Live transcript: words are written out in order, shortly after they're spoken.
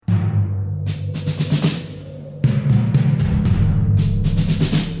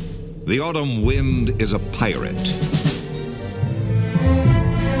The autumn wind is a pirate.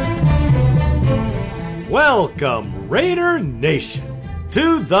 Welcome, Raider Nation,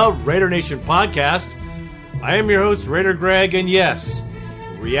 to the Raider Nation podcast. I am your host, Raider Greg, and yes,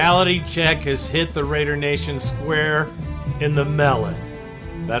 reality check has hit the Raider Nation square in the melon.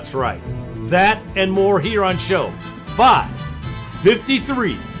 That's right. That and more here on show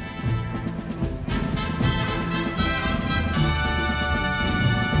 553.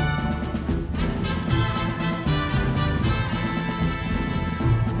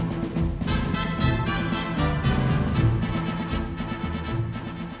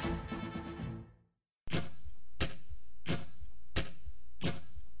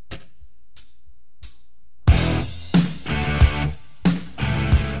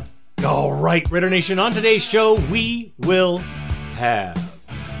 All right, Raider Nation, on today's show, we will have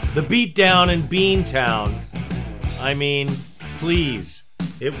the beatdown in Beantown. I mean, please.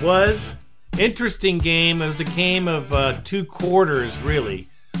 It was interesting game. It was a game of two quarters, really.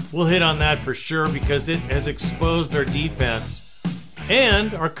 We'll hit on that for sure because it has exposed our defense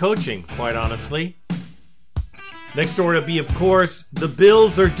and our coaching, quite honestly. Next story will be, of course, the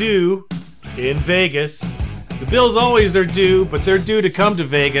Bills are due in Vegas. The Bills always are due, but they're due to come to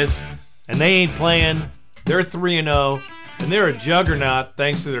Vegas. And they ain't playing. They're 3-0, and they're a juggernaut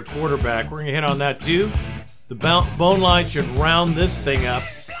thanks to their quarterback. We're going to hit on that too. The bone line should round this thing up,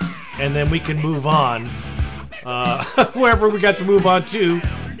 and then we can move on. Wherever we got to move on to.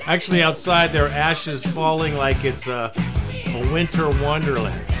 Actually, outside there are ashes falling like it's a winter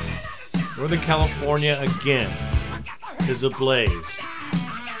wonderland. Northern California again is ablaze.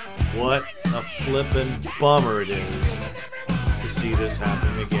 What a flippin' bummer it is to see this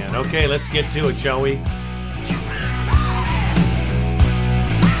happen again. Okay, let's get to it, shall we?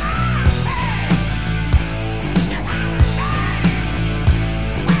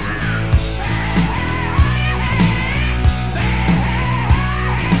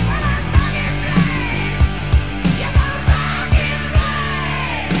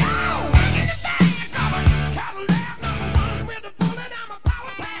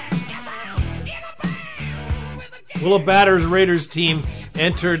 Well, a batter's Raiders team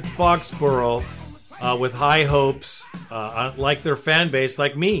entered Foxborough with high hopes, like their fan base,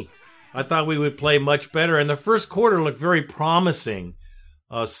 like me. I thought we would play much better, and the first quarter looked very promising,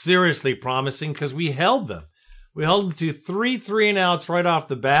 seriously promising, because we held them. We held them to three and outs right off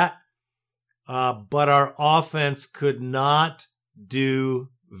the bat, but our offense could not do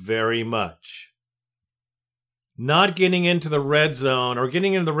very much. Not getting into the red zone, or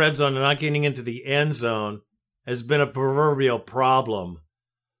getting into the red zone and not getting into the end zone, has been a proverbial problem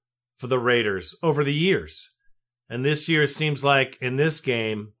for the Raiders over the years. And this year seems like in this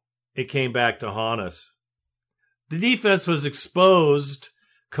game, it came back to haunt us. The defense was exposed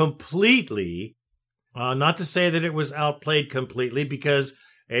completely. Not to say that it was outplayed completely, because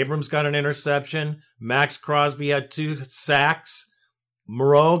Abrams got an interception. Max Crosby had 2 sacks.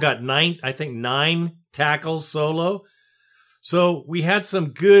 Moreau got 9 tackles solo. So we had some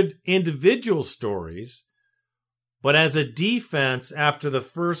good individual stories. But as a defense, after the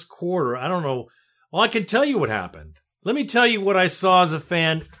first quarter, I don't know. Well, I can tell you what happened. Let me tell you what I saw as a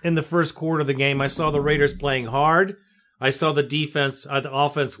fan in the first quarter of the game. I saw the Raiders playing hard. I saw the the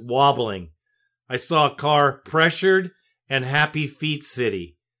offense wobbling. I saw Carr pressured and happy feet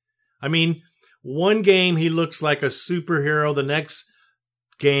city. I mean, one game he looks like a superhero. The next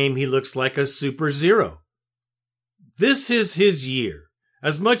game he looks like a super zero. This is his year.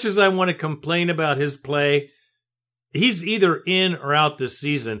 As much as I want to complain about his play, he's either in or out this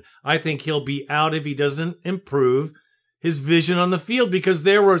season. I think he'll be out if he doesn't improve his vision on the field, because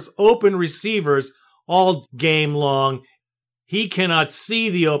there was open receivers all game long. He cannot see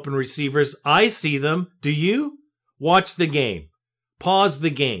the open receivers. I see them. Do you? Watch the game. Pause the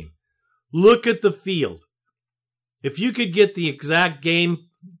game. Look at the field. If you could get the exact game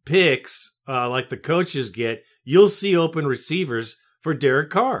picks like the coaches get, you'll see open receivers for Derek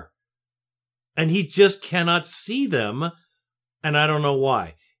Carr. And he just cannot see them, and I don't know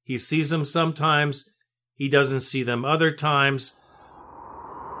why. He sees them sometimes, he doesn't see them other times.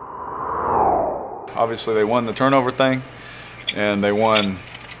 Obviously, they won the turnover thing, and they won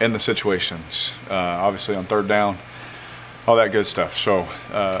in the situations. Obviously, on third down, all that good stuff. So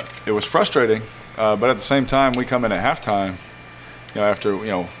it was frustrating, but at the same time, we come in at halftime. After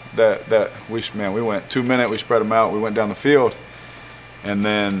that we went 2 minutes, we spread them out, we went down the field, and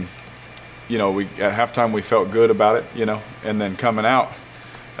then. We at halftime we felt good about it, and then coming out,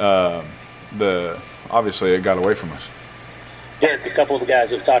 obviously it got away from us. Derek, a couple of the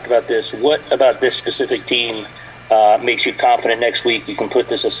guys have talked about this. What about this specific team makes you confident next week you can put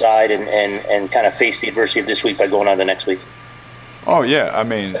this aside and kind of face the adversity of this week by going on to next week? Oh, yeah. I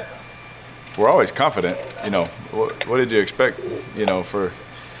mean, we're always confident. What did you expect, for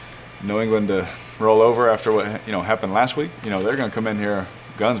New England to roll over after what, happened last week? They're going to come in here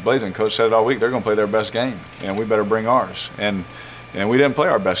guns blazing. Coach said it all week. They're going to play their best game, and we better bring ours. And we didn't play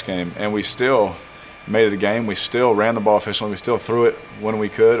our best game, and we still made it a game. We still ran the ball efficiently. We still threw it when we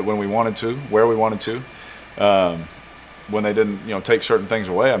could, when we wanted to, where we wanted to. When they didn't, take certain things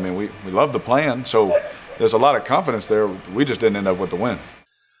away. I mean, we loved the plan, so there's a lot of confidence there. We just didn't end up with the win.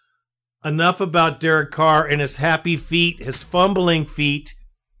 Enough about Derek Carr and his happy feet, his fumbling feet,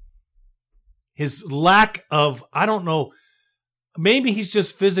 his lack of, I don't know, maybe he's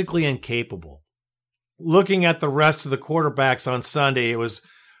just physically incapable. Looking at the rest of the quarterbacks on Sunday, it was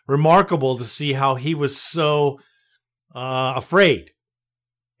remarkable to see how he was so afraid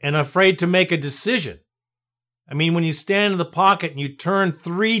to make a decision. I mean, when you stand in the pocket and you turn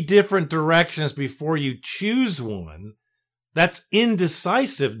 3 different directions before you choose one, that's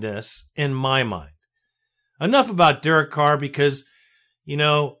indecisiveness in my mind. Enough about Derek Carr because,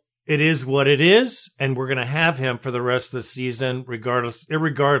 it is what it is, and we're going to have him for the rest of the season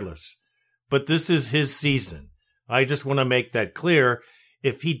irregardless. But this is his season. I just want to make that clear.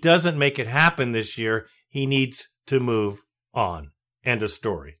 If he doesn't make it happen this year, he needs to move on. End of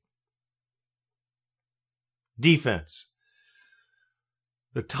story. Defense.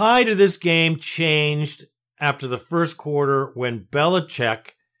 The tide of this game changed after the first quarter when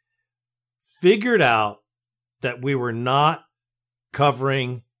Belichick figured out that we were not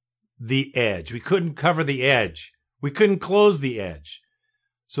covering the edge. We couldn't cover the edge. We couldn't close the edge.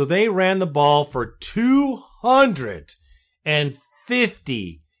 So they ran the ball for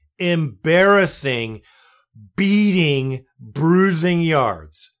 250 embarrassing, beating, bruising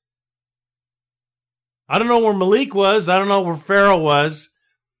yards. I don't know where Malik was. I don't know where Farrell was.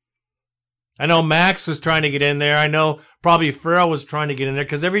 I know Max was trying to get in there. I know probably Farrell was trying to get in there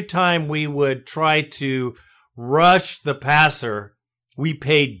because every time we would try to rush the passer, we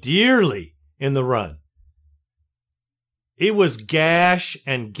paid dearly in the run. It was gash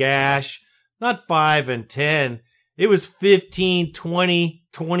and gash, not 5 and 10. It was 15, 20,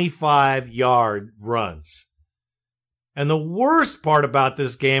 25-yard runs. And the worst part about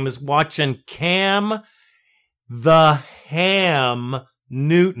this game is watching Cam the Ham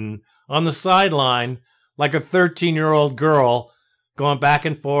Newton on the sideline like a 13-year-old girl going back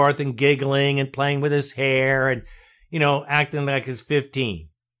and forth and giggling and playing with his hair and, acting like he's 15.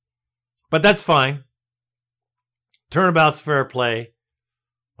 But that's fine. Turnabout's fair play.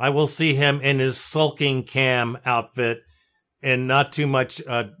 I will see him in his sulking Cam outfit in not too much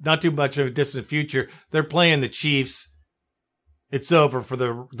of a distant future. They're playing the Chiefs. It's over for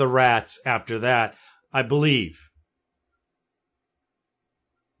the Rats after that, I believe.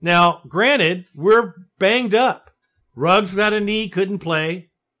 Now, granted, we're banged up. Ruggs got a knee, couldn't play.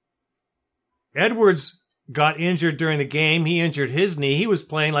 Edwards got injured during the game. He injured his knee. He was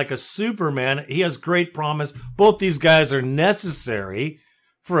playing like a Superman. He has great promise. Both these guys are necessary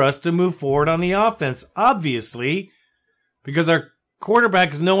for us to move forward on the offense, obviously, because our quarterback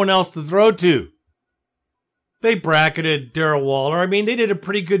has no one else to throw to. They bracketed Darrell Waller. I mean, they did a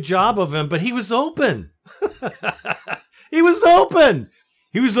pretty good job of him, but he was open. He was open.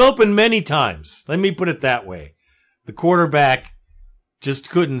 He was open many times. Let me put it that way. The quarterback just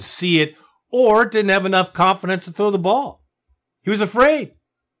couldn't see it or didn't have enough confidence to throw the ball. He was afraid.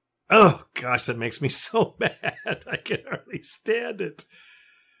 Oh, gosh, that makes me so mad. I can hardly stand it.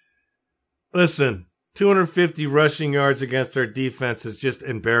 Listen, 250 rushing yards against our defense is just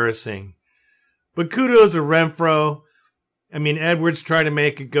embarrassing. But kudos to Renfro. I mean, Edwards tried to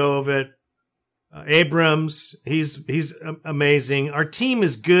make a go of it. Abrams, he's amazing. Our team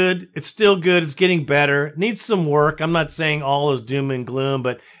is good. It's still good. It's getting better. It needs some work. I'm not saying all is doom and gloom,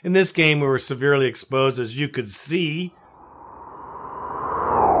 but in this game we were severely exposed, as you could see.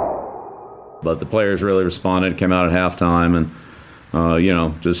 But the players really responded, came out at halftime, and,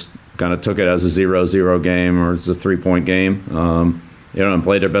 just kind of took it as a 0-0 game or it's a 3-point game. And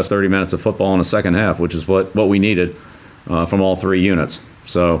played their best 30 minutes of football in the second half, which is what we needed from all 3 units.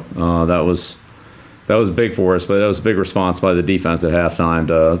 So that was big for us, but that was a big response by the defense at halftime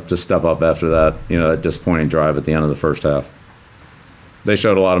to step up after that, that disappointing drive at the end of the first half. They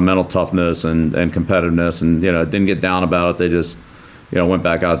showed a lot of mental toughness and competitiveness and, didn't get down about it. They just, went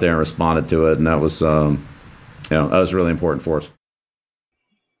back out there and responded to it, and that was, that was really important for us.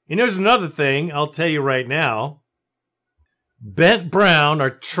 And there's another thing I'll tell you right now. Trent Brown,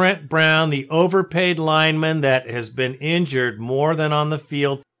 the overpaid lineman that has been injured more than on the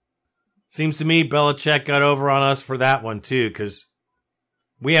field, Seems to me Belichick got over on us for that one, too, because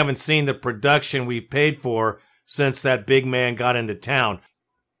we haven't seen the production we've paid for since that big man got into town.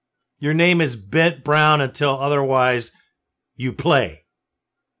 Your name is Bent Brown until otherwise you play.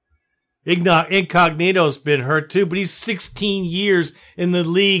 Incognito's been hurt, too, but he's 16 years in the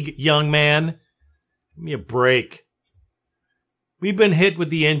league, young man. Give me a break. We've been hit with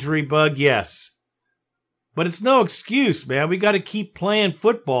the injury bug, yes. But it's no excuse, man. We got to keep playing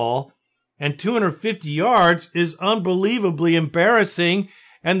football. And 250 yards is unbelievably embarrassing.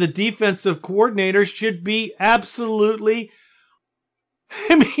 And the defensive coordinator should be absolutely...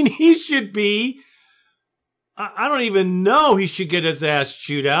 I mean, he should be... I don't even know he should get his ass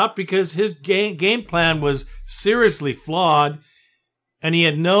chewed out because his game plan was seriously flawed. And he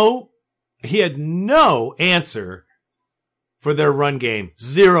had no answer for their run game.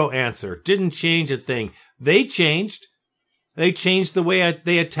 Zero answer. Didn't change a thing. They changed. They changed the way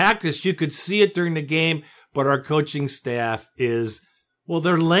they attacked us. You could see it during the game, but our coaching staff is, well,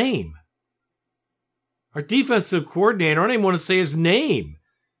 they're lame. Our defensive coordinator, I don't even want to say his name.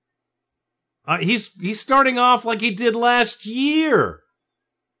 He's starting off like he did last year.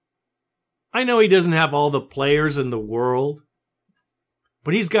 I know he doesn't have all the players in the world,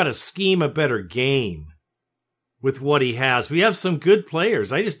 but he's got to scheme a better game with what he has. We have some good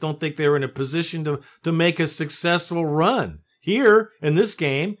players. I just don't think they were in a position to make a successful run. Here, in this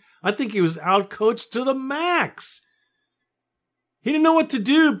game, I think he was outcoached to the max. He didn't know what to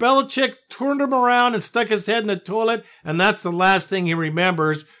do. Belichick turned him around and stuck his head in the toilet, and that's the last thing he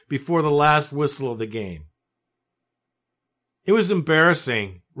remembers before the last whistle of the game. It was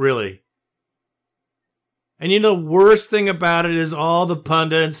embarrassing, really. And you know, the worst thing about it is all the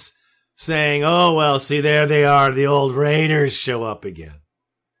pundits saying, oh, well, see, there they are. The old Raiders show up again.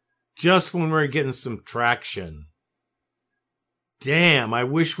 Just when we're getting some traction. Damn, I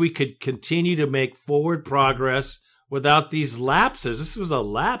wish we could continue to make forward progress without these lapses. This was a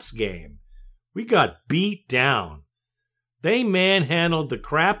lapse game. We got beat down. They manhandled the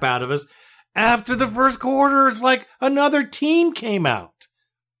crap out of us after the first quarter. It's like another team came out.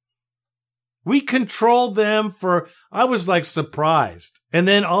 We controlled them I was like surprised. And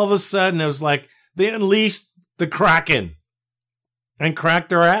then all of a sudden it was like they unleashed the Kraken and cracked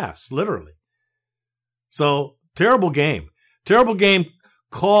their ass, literally. So, terrible game. Terrible game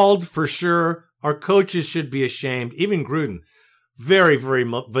called for sure. Our coaches should be ashamed. Even Gruden. Very, very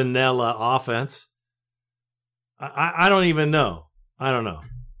vanilla offense. I don't even know. I don't know.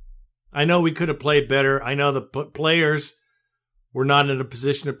 I know we could have played better. I know the players were not in a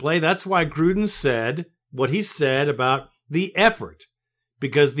position to play. That's why Gruden said what he said about the effort.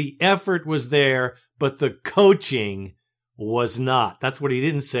 Because the effort was there, but the coaching was not. That's what he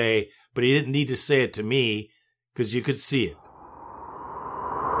didn't say, but he didn't need to say it to me because you could see it.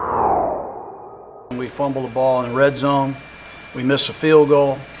 We fumble the ball in the red zone. We miss a field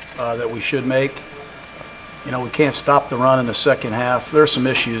goal that we should make. You know, we can't stop the run in the second half. There's some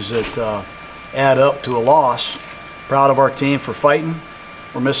issues that add up to a loss. Proud of our team for fighting.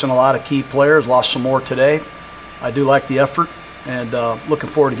 We're missing a lot of key players. Lost some more today. I do like the effort, and looking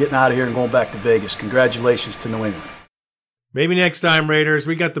forward to getting out of here and going back to Vegas. Congratulations to New England. Maybe next time, Raiders.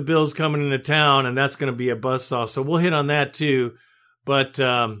 We got the Bills coming into town, and that's going to be a buzzsaw. So we'll hit on that too. But,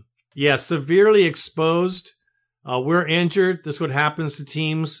 yeah, severely exposed. We're injured. This is what happens to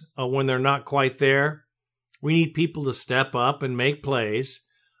teams when they're not quite there. We need people to step up and make plays.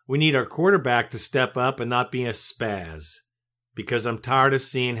 We need our quarterback to step up and not be a spaz. Because I'm tired of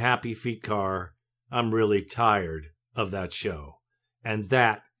seeing Happy Feet Car. I'm really tired of that show. And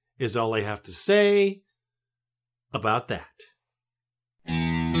that is all I have to say about that.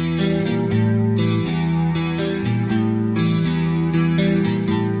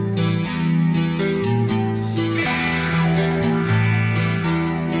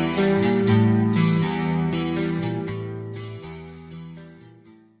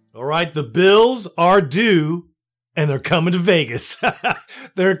 All right, the Bills are due, and they're coming to Vegas.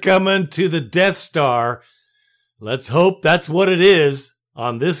 They're coming to the Death Star. Let's hope that's what it is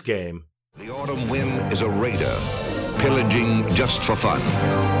on this game. The autumn wind is a raider, pillaging just for fun.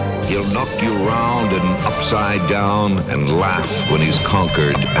 He'll knock you round and upside down and laugh when he's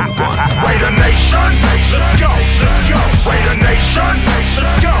conquered and won. Raider Nation, let's go, let's go. Raider Nation,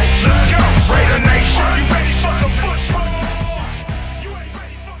 let's go, let's go. Raider Nation, you ready for some football? You ain't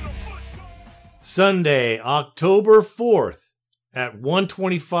ready for no football. Sunday, October 4th at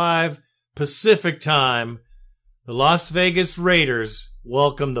 1:25 Pacific Time, the Las Vegas Raiders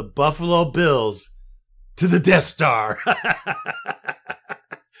welcome the Buffalo Bills to the Death Star.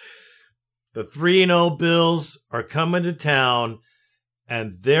 The 3-0 Bills are coming to town,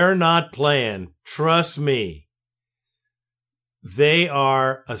 and they're not playing. Trust me. They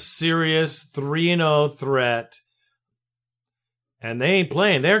are a serious 3-0 threat, and they ain't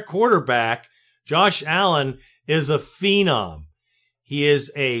playing. Their quarterback, Josh Allen, is a phenom. He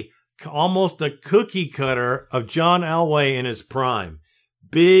is almost a cookie cutter of John Elway in his prime.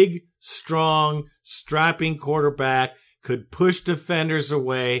 Big, strong, strapping quarterback, could push defenders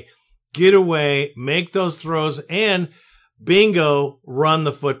away, get away, make those throws, and bingo, run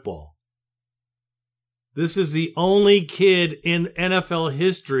the football. This is the only kid in NFL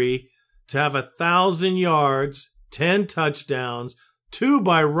history to have 1,000 yards, 10 touchdowns, 2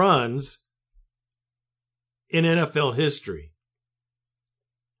 by runs in NFL history.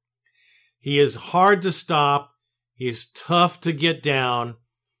 He is hard to stop. He's tough to get down.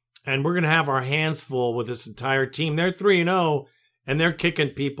 And we're going to have our hands full with this entire team. They're 3-0, and they're kicking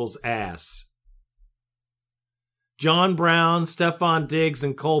people's ass. John Brown, Stephon Diggs,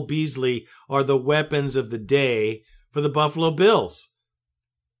 and Cole Beasley are the weapons of the day for the Buffalo Bills.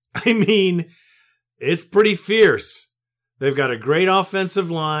 I mean, it's pretty fierce. They've got a great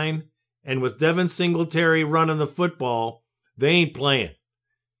offensive line, and with Devin Singletary running the football, they ain't playing.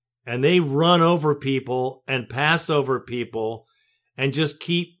 And they run over people and pass over people and just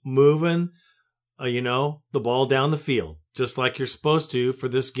keep moving, the ball down the field, just like you're supposed to for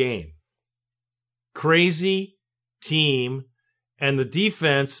this game. Crazy team, and the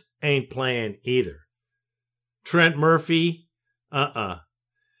defense ain't playing either. Trent Murphy, Vernon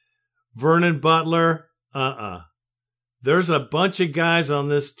Butler, There's a bunch of guys on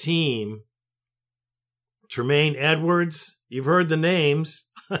this team. Tremaine Edwards, you've heard the names.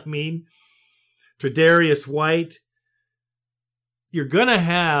 I mean, Tre'Davious White. You're going to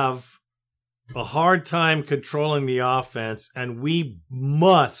have a hard time controlling the offense, and we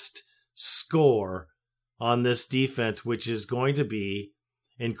must score on this defense, which is going to be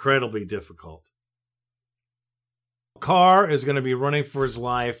incredibly difficult. Carr is going to be running for his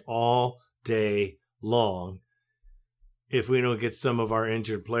life all day long if we don't get some of our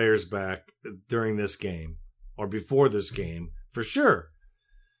injured players back during this game or before this game, for sure.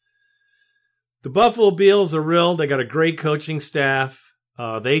 The Buffalo Bills are real. They got a great coaching staff.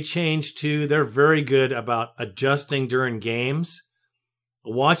 They changed too. They're very good about adjusting during games.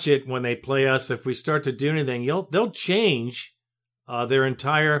 Watch it when they play us. If we start to do anything, they'll change their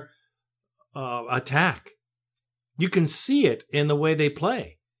entire attack. You can see it in the way they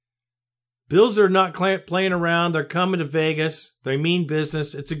play. Bills are not playing around. They're coming to Vegas. They mean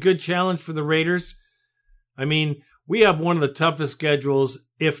business. It's a good challenge for the Raiders. I mean, we have one of the toughest schedules,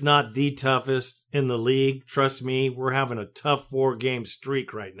 if not the toughest, in the league. Trust me, we're having a tough 4-game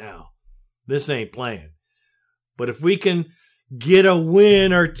streak right now. This ain't playing. But if we can get a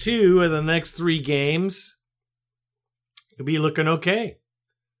win or two in the next 3 games, it'll be looking okay.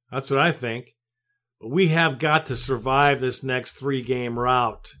 That's what I think. But we have got to survive this next 3-game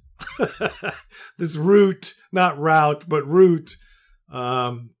route. This route, not route, but route.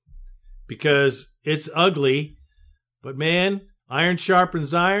 Because it's ugly. But man, iron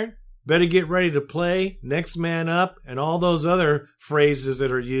sharpens iron. Better get ready to play. Next man up. And all those other phrases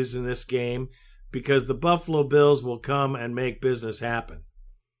that are used in this game. Because the Buffalo Bills will come and make business happen.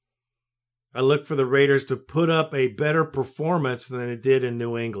 I look for the Raiders to put up a better performance than they did in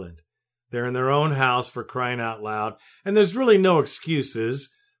New England. They're in their own house, for crying out loud. And there's really no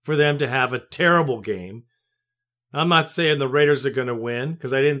excuses for them to have a terrible game. I'm not saying the Raiders are going to win,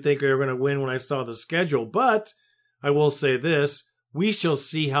 because I didn't think they were going to win when I saw the schedule. But I will say this, we shall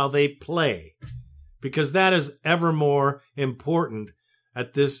see how they play. Because that is ever more important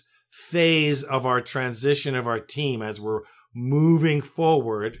at this phase of our transition of our team as we're moving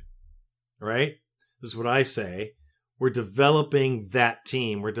forward, right? This is what I say. We're developing that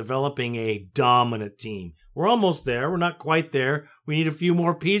team. We're developing a dominant team. We're almost there. We're not quite there. We need a few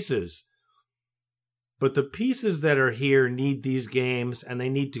more pieces. But the pieces that are here need these games, and they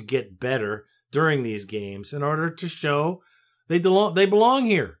need to get better during these games in order to show they belong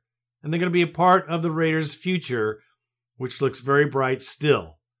here. And they're going to be a part of the Raiders' future, which looks very bright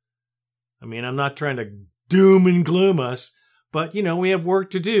still. I mean, I'm not trying to doom and gloom us, but, we have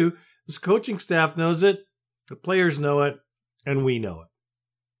work to do. This coaching staff knows it, the players know it, and we know it.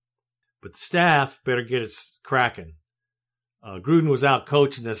 But the staff better get it cracking. Gruden was out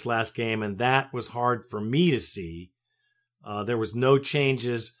coaching this last game, and that was hard for me to see. There was no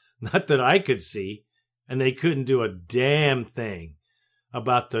changes, not that I could see, and they couldn't do a damn thing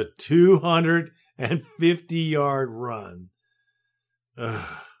about the 250-yard run.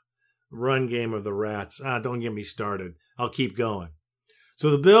 Run game of the Rats. Don't get me started. I'll keep going. So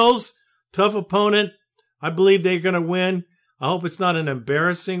the Bills, tough opponent. I believe they're going to win. I hope it's not an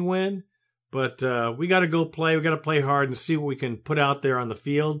embarrassing win, but we got to go play. We got to play hard and see what we can put out there on the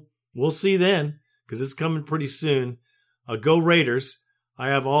field. We'll see then, because it's coming pretty soon. Go Raiders. I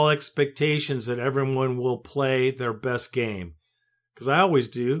have all expectations that everyone will play their best game, because I always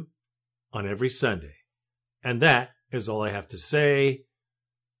do on every Sunday. And that is all I have to say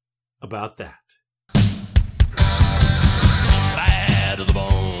about that. Bad to the bone.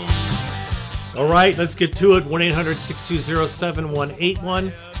 All right, let's get to it.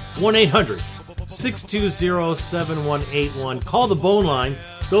 1-800-620-7181. 1-800-620-7181. Call the Bone Line.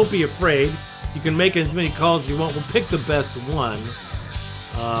 Don't be afraid. You can make as many calls as you want. We'll pick the best one.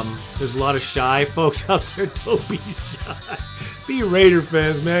 There's a lot of shy folks out there. Don't be shy. Be Raider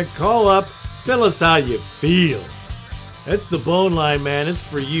fans, man. Call up. Tell us how you feel. That's the Bone Line, man. It's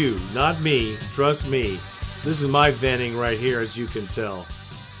for you, not me. Trust me. This is my venting right here, as you can tell.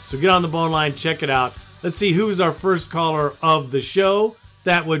 So get on the Bone Line. Check it out. Let's see who's our first caller of the show.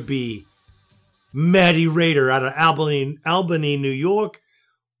 That would be Matty Raider out of Albany, New York.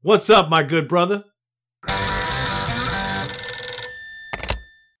 What's up, my good brother?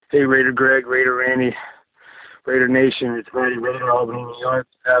 Hey, Raider Greg, Raider Randy, Raider Nation. It's Matty Raider, Albany, New York.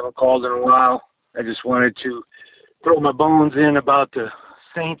 I haven't called in a while. I just wanted to throw my bones in about the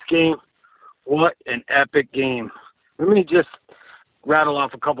Saints game. What an epic game. Let me just rattle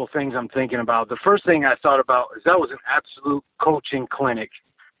off a couple things I'm thinking about. The first thing I thought about is that was an absolute coaching clinic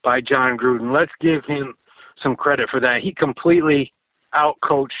by John Gruden. Let's give him some credit for that. He completely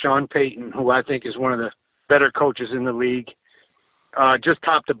out-coached Sean Payton, who I think is one of the better coaches in the league. Just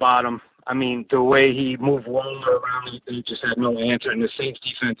top to bottom. I mean, the way he moved Waller around, he just had no answer, and the Saints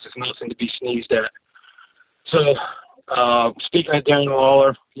defense is nothing to be sneezed at. So, speaking of Darren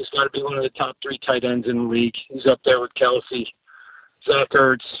Waller, he's got to be one of the top 3 tight ends in the league. He's up there with Kelsey, Zach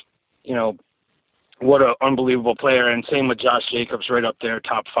Ertz. You know, what an unbelievable player. And same with Josh Jacobs, right up there,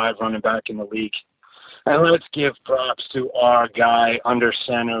 top 5 running back in the league. And let's give props to our guy under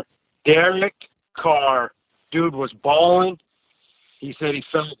center, Derek Carr. Dude was balling. He said he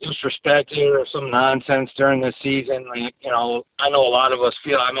felt disrespected or some nonsense during the season. Like, you know, I know a lot of us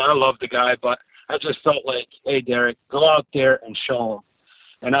feel, I mean, I love the guy, but I just felt like, hey, Derek, go out there and show him.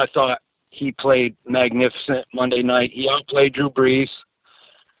 And I thought he played magnificent Monday night. He outplayed Drew Brees.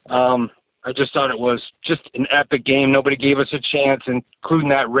 I just thought it was just an epic game. Nobody gave us a chance, including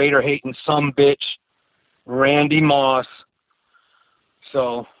that Raider-hating sumbitch, Randy Moss.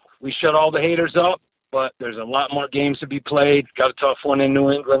 So we shut all the haters up. But there's a lot more games to be played. Got a tough one in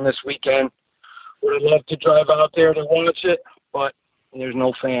New England this weekend. Would have loved to drive out there to watch it, but there's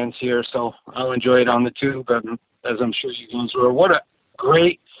no fans here, so I'll enjoy it on the tube, as I'm sure you guys will. What a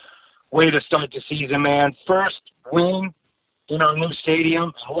great way to start the season, man. First win in our new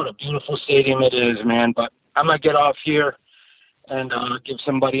stadium. What a beautiful stadium it is, man. But I'm going to get off here and give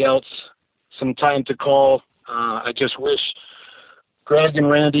somebody else some time to call. I just wish Greg and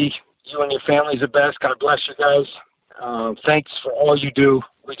Randy, you and your families the best. God bless you guys. Thanks for all you do.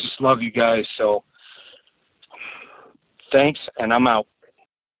 We just love you guys. So thanks, and I'm out.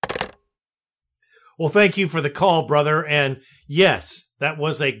 Well, thank you for the call, brother. And yes, that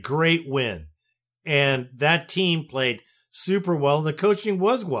was a great win. And that team played super well. The coaching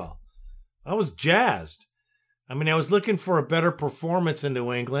was well. I was jazzed. I mean, I was looking for a better performance in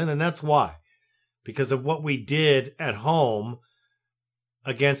New England, and that's why. Because of what we did at home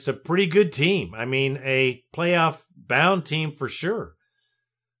against a pretty good team. I mean, a playoff-bound team for sure.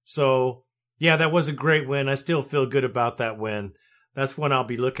 So, yeah, that was a great win. I still feel good about that win. That's one I'll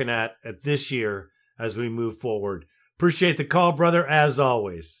be looking at this year as we move forward. Appreciate the call, brother, as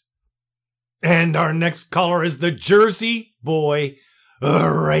always. And our next caller is the Jersey Boy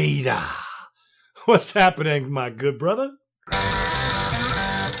Raider. What's happening, my good brother?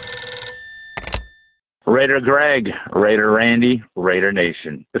 Raider Greg, Raider Randy, Raider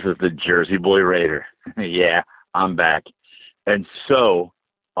Nation. This is the Jersey Boy Raider. Yeah, I'm back. And so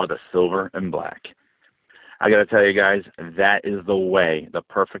are the silver and black. I got to tell you guys, that is the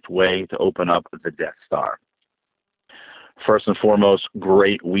perfect way to open up the Death Star. First and foremost,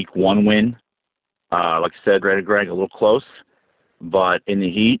 great week 1 win. Like I said, Raider Greg, a little close, but in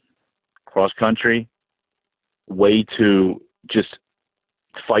the heat, cross country, way to just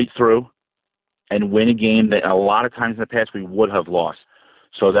fight through and win a game that a lot of times in the past we would have lost.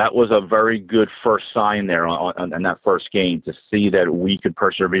 So that was a very good first sign there on that first game, to see that we could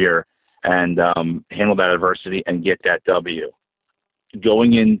persevere and handle that adversity and get that W.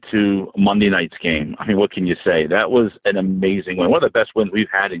 Going into Monday night's game, I mean, what can you say? That was an amazing win. One of the best wins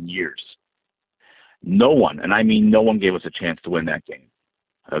we've had in years. No one, and I mean no one, gave us a chance to win that game.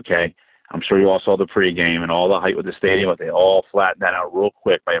 Okay? I'm sure you all saw the pregame and all the hype with the stadium, but they all flattened that out real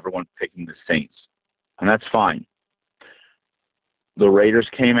quick by everyone picking the Saints. And that's fine. The Raiders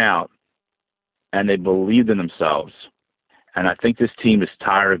came out, and they believed in themselves. And I think this team is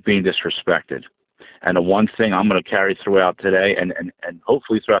tired of being disrespected. And the one thing I'm going to carry throughout today and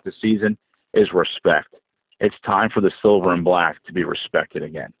hopefully throughout the season is respect. It's time for the silver and black to be respected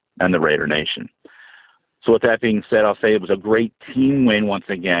again, and the Raider Nation. So with that being said, I'll say it was a great team win once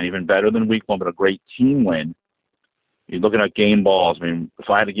again, even better than week one, but a great team win. You're looking at game balls. I mean, if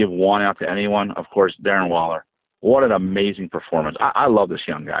I had to give one out to anyone, of course, Darren Waller. What an amazing performance. I love this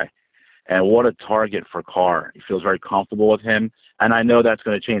young guy. And what a target for Carr. He feels very comfortable with him. And I know that's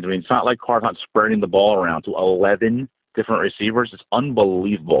going to change. I mean, it's not like Carr's not spreading the ball around to 11 different receivers. It's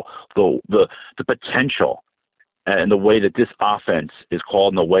unbelievable. The potential and the way that this offense is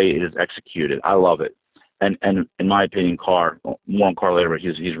called and the way it is executed. I love it. And in my opinion, Carr, more on Carr later, but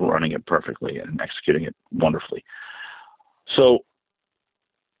he's running it perfectly and executing it wonderfully. So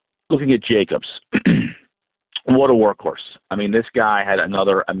looking at Jacobs, what a workhorse. I mean, this guy had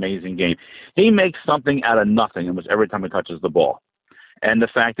another amazing game. He makes something out of nothing almost every time he touches the ball. And the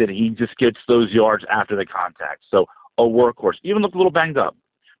fact that he just gets those yards after the contact. So a workhorse. Even looked a little banged up.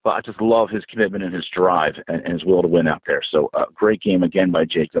 But I just love his commitment and his drive and his will to win out there. So a great game again by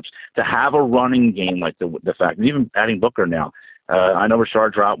Jacobs. To have a running game like the fact, and even adding Booker now, I know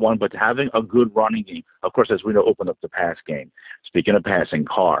Rashard dropped one, but having a good running game, of course, as we know, opened up the pass game. Speaking of passing,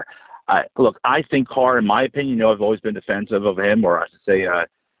 Carr. Look, I think Carr, in my opinion, I've always been defensive of him, or I should say,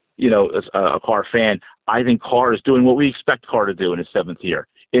 as a Carr fan. I think Carr is doing what we expect Carr to do in his 7th year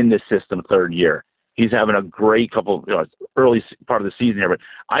in this system, 3rd year. He's having a great couple, early part of the season here, but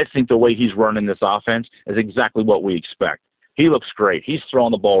I think the way he's running this offense is exactly what we expect. He looks great. He's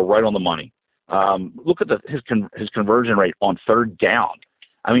throwing the ball right on the money. Look at his conversion rate on 3rd down.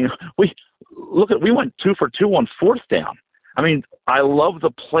 I mean, we went 2 for 2 on 4th down. I mean, I love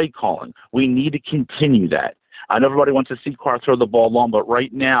the play calling. We need to continue that. I know everybody wants to see Carr throw the ball long, but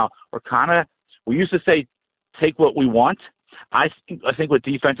right now we used to say, take what we want. I think what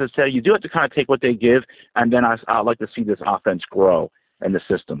defenses say, you do have to kind of take what they give, and then I'd like to see this offense grow in the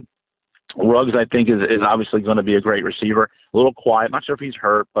system. Ruggs, I think, is obviously going to be a great receiver. A little quiet. I'm not sure if he's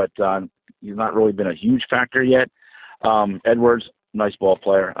hurt, but he's not really been a huge factor yet. Edwards, nice ball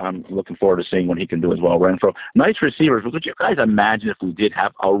player. I'm looking forward to seeing what he can do as well. Renfro, nice receivers. But could you guys imagine if we did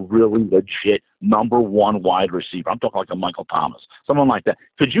have a really legit number 1 wide receiver? I'm talking like a Michael Thomas, someone like that.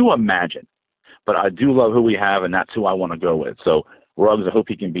 Could you imagine? But I do love who we have, and that's who I want to go with. So Ruggs, I hope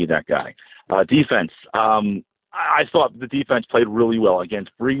he can be that guy. Defense, I thought the defense played really well against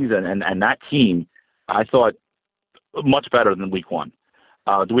Breeze and that team. I thought much better than week 1.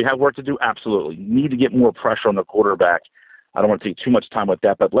 Do we have work to do? Absolutely. Need to get more pressure on the quarterback. I don't want to take too much time with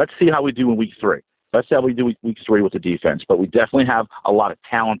that, but let's see how we do in week 3. Let's see how we do week 3 with the defense. But we definitely have a lot of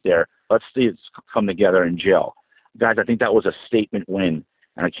talent there. Let's see it come together and gel. Guys, I think that was a statement win.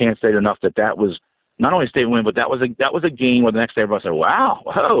 And I can't say it enough that was not only a statement win, but that was a game where the next day everybody said, wow,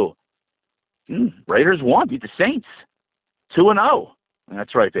 whoa, Raiders won, beat the Saints, 2-0. And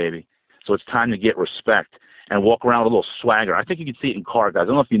that's right, baby. So it's time to get respect and walk around with a little swagger. I think you can see it in Carr, guys. I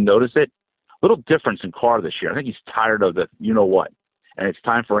don't know if you notice it. Little difference in Carr this year. I think he's tired of the you-know-what. And it's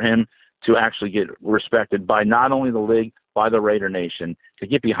time for him to actually get respected by not only the league, by the Raider Nation, to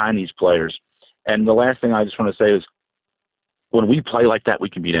get behind these players. And the last thing I just want to say is, when we play like that, we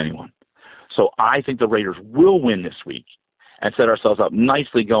can beat anyone. So I think the Raiders will win this week and set ourselves up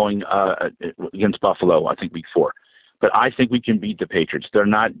nicely going against Buffalo, I think, week 4. But I think we can beat the Patriots. They're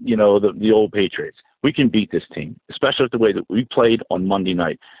not, the old Patriots. We can beat this team, especially with the way that we played on Monday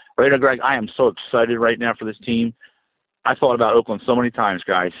night. Raider Greg, I am so excited right now for this team. I thought about Oakland so many times,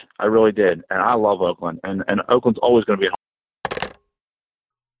 guys. I really did. And I love Oakland. And Oakland's always going to be at home.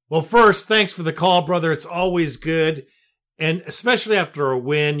 Well, first, thanks for the call, brother. It's always good. And especially after a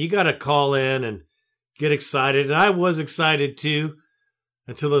win, you got to call in and get excited. And I was excited too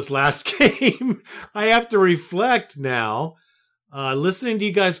until this last game. I have to reflect now, listening to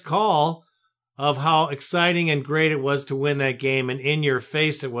you guys call, of how exciting and great it was to win that game. And in your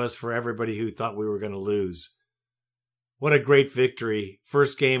face it was for everybody who thought we were going to lose. What a great victory.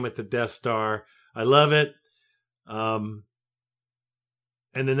 First game at the Death Star. I love it.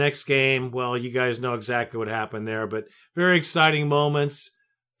 And the next game, well, you guys know exactly what happened there, but very exciting moments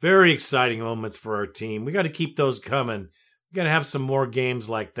for our team. We got to keep those coming. We got to have some more games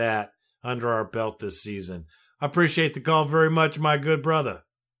like that under our belt this season. I appreciate the call very much, my good brother.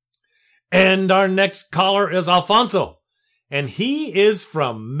 And our next caller is Alfonso, and he is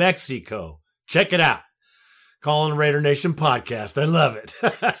from Mexico. Check it out. Calling Raider Nation podcast. I love it.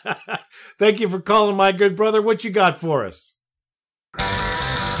 Thank you for calling, my good brother. What you got for us?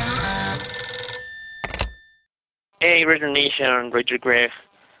 Hey, Raider Nation, Raider Greg.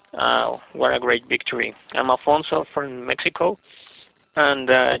 What a great victory. I'm Alfonso from Mexico, and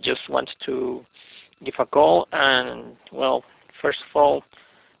just wanted to give a call. And, well, first of all,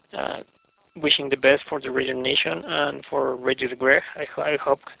 wishing the best for the Raider Nation and for Raider Greg. I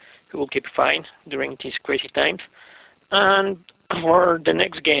hope he will keep fine during these crazy times. And for the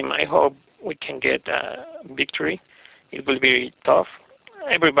next game, I hope we can get a victory. It will be tough.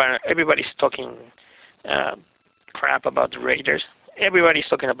 Everybody's talking crap about the Raiders. Everybody's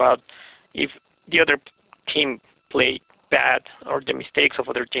talking about if the other team played bad or the mistakes of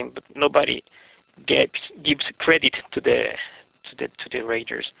other team, but nobody gives credit to the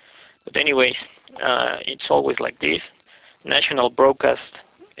Raiders. But anyways, it's always like this. National broadcasts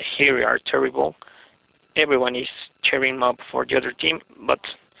here are terrible. Everyone is cheering up for the other team, but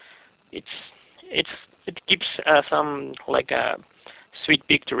it gives some like a sweet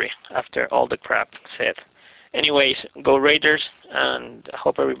victory after all the crap said. Anyways, go Raiders, and I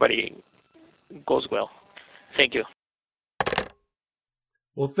hope everybody goes well. Thank you.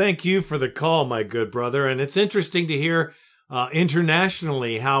 Well, thank you for the call, my good brother. And it's interesting to hear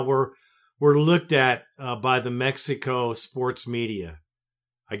internationally how we're looked at by the Mexico sports media.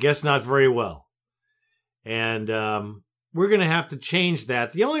 I guess not very well. And we're going to have to change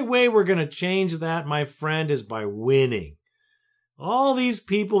that. The only way we're going to change that, my friend, is by winning. All these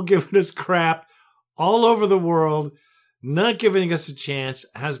people giving us crap all over the world, not giving us a chance,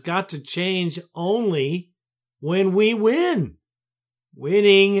 has got to change only when we win.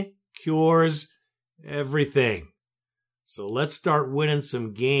 Winning cures everything. So let's start winning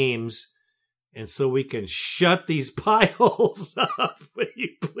some games, and so we can shut these pie holes up, will you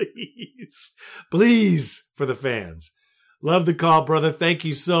please? Please, for the fans. Love the call, brother. Thank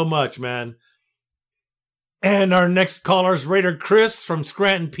you so much, man. And our next caller is Raider Chris from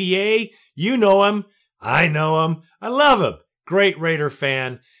Scranton, PA. You know him. I know him. I love him. Great Raider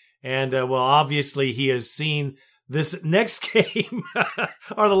fan. And, well, obviously he has seen this next game,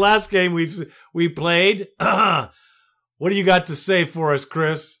 or the last game we played. What do you got to say for us,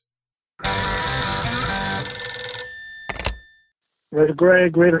 Chris? Raider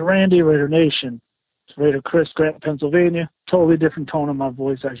Greg, Raider Randy, Raider Nation. It's Raider Chris, Grant, Pennsylvania. Totally different tone in my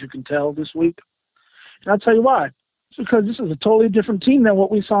voice, as you can tell, this week. And I'll tell you why. It's because this is a totally different team than what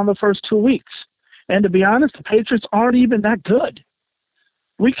we saw in the first 2 weeks. And to be honest, the Patriots aren't even that good.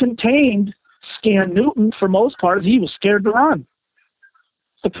 We contained Cam Newton for most part. He was scared to run.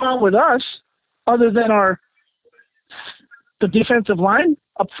 The problem with us, other than the defensive line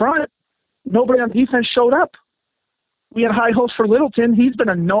up front, nobody on defense showed up. We had high hopes for Littleton. He's been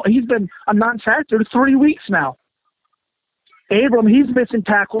a non-factor 3 weeks now. Abram, he's missing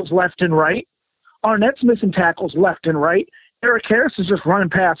tackles left and right. Arnett's missing tackles left and right. Eric Harris is just running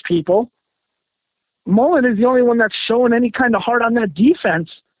past people. Mullen is the only one that's showing any kind of heart on that defense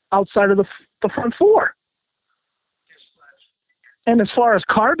outside of the front four. And as far as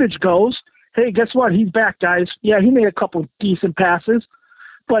Carbage goes, hey, guess what? He's back, guys. Yeah, he made a couple decent passes,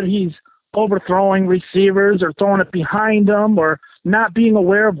 but he's overthrowing receivers or throwing it behind them or not being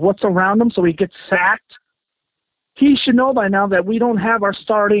aware of what's around him, so he gets sacked. He should know by now that we don't have our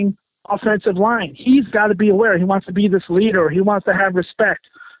starting offensive line. He's got to be aware. He wants to be this leader. He wants to have respect.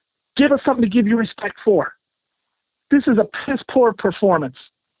 Give us something to give you respect for. This is a piss-poor performance.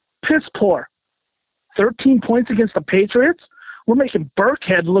 Piss-poor. 13 points against the Patriots? We're making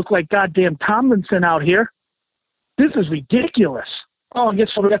Burkhead look like goddamn Tomlinson out here. This is ridiculous. Oh, and guess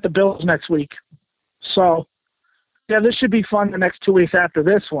what? We got the Bills next week. So, yeah, this should be fun the next 2 weeks after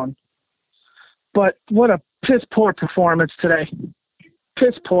this one. But what a piss-poor performance today.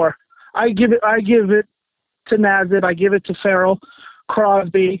 Piss-poor. I give it to Nassib. I give it to Farrell,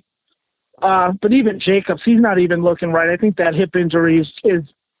 Crosby. But even Jacobs, he's not even looking right. I think that hip injury is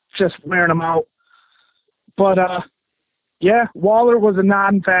just wearing him out. But, yeah, Waller was a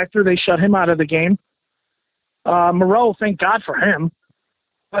non-factor. They shut him out of the game. Moreau, thank God for him.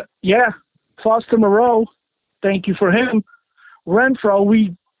 But, yeah, Foster Moreau, thank you for him. Renfro,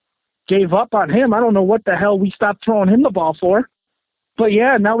 we gave up on him. I don't know what the hell we stopped throwing him the ball for. But,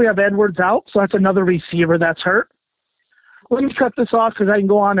 yeah, now we have Edwards out, so that's another receiver that's hurt. Let me cut this off because I can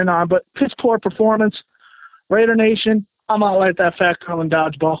go on and on. But piss-poor performance. Raider Nation, I'm out like that fat girl in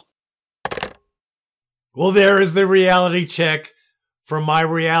dodgeball. Well, there is the reality check from my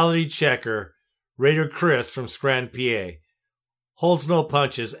reality checker, Raider Chris from Scranton, PA. Holds no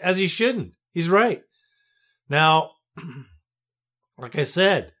punches, as he shouldn't. He's right. Now, like I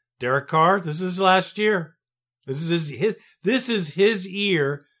said, Derek Carr, this is his last year. This is his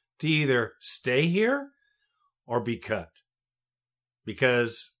year to either stay here or be cut.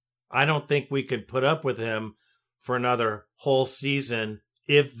 Because I don't think we could put up with him for another whole season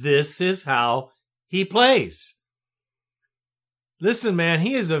if this is how he plays. Listen, man,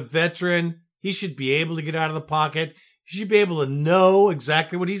 he is a veteran. He should be able to get out of the pocket. He should be able to know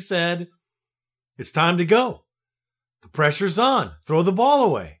exactly what he said. It's time to go. The pressure's on. Throw the ball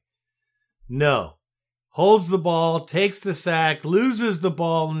away. No. Holds the ball, takes the sack, loses the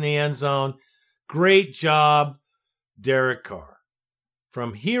ball in the end zone. Great job, Derek Carr.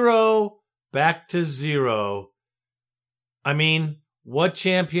 From hero back to zero. I mean, what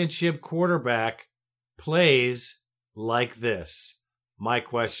championship quarterback plays like this? My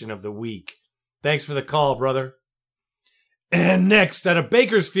question of the week. Thanks for the call, brother. And next, out of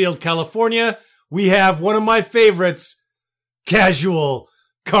Bakersfield, California, we have one of my favorites, Casual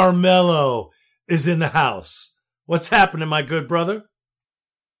Carmelo is in the house. What's happening, my good brother?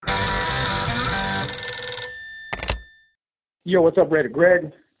 Yo, what's up, Raider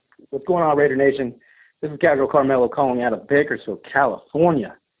Greg? What's going on, Raider Nation? This is Casual Carmelo calling out of Bakersfield,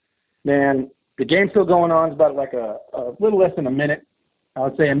 California. Man, the game's still going on. It's about like a little less than a minute. I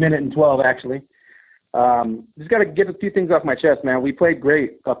would say a minute and 12, actually. Just got to get a few things off my chest, man. We played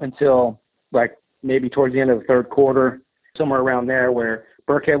great up until like maybe towards the end of the third quarter, somewhere around there, where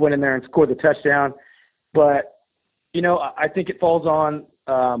Burkhead went in there and scored the touchdown. But, you know, I think it falls on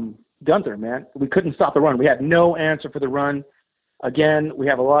Gunther, man. We couldn't stop the run. We had no answer for the run. Again, we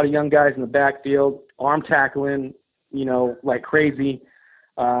have a lot of young guys in the backfield, arm tackling, you know, like crazy.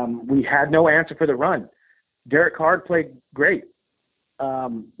 We had no answer for the run. Derek Carr played great.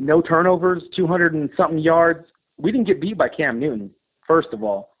 No turnovers, 200 and something yards. We didn't get beat by Cam Newton, first of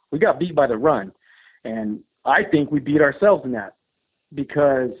all. We got beat by the run. And I think we beat ourselves in that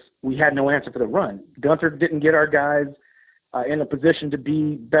because we had no answer for the run. Gunther didn't get our guys in a position to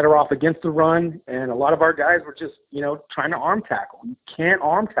be better off against the run, and a lot of our guys were just, you know, trying to arm tackle. You can't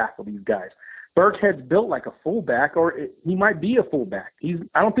arm tackle these guys. Burkhead's built like a fullback, or he might be a fullback.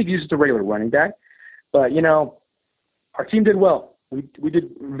 I don't think he's just a regular running back. But, you know, our team did well. We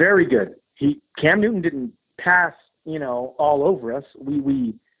did very good. Cam Newton didn't pass, you know, all over us.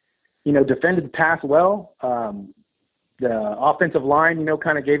 We you know, defended the pass well. The offensive line, you know,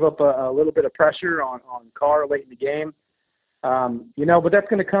 kind of gave up a little bit of pressure on Carr late in the game. You know, but that's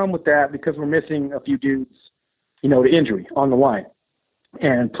going to come with that because we're missing a few dudes, you know, to injury on the line.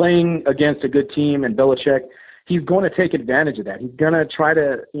 And playing against a good team and Belichick, he's going to take advantage of that. He's going to try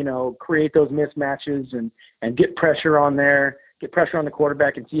to, you know, create those mismatches and get pressure on there, get pressure on the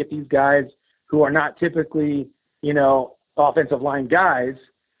quarterback and see if these guys who are not typically, you know, offensive line guys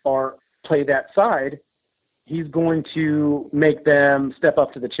or play that side, he's going to make them step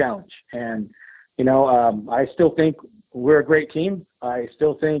up to the challenge. And, you know, I still think we're a great team. I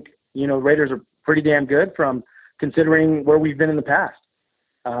still think, you know, Raiders are pretty damn good from considering where we've been in the past.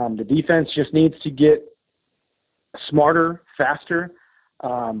 The defense just needs to get smarter, faster,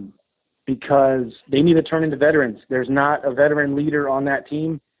 because they need to turn into veterans. There's not a veteran leader on that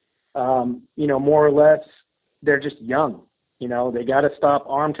team. You know, more or less, they're just young. You know, they got to stop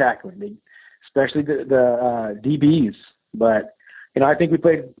arm tackling, especially the DBs. But, you know, I think we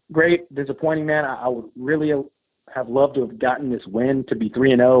played great. Disappointing, man. I would really have loved to have gotten this win to be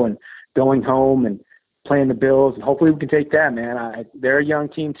 3-0 and going home and playing the Bills. And hopefully we can take that, man. They're a young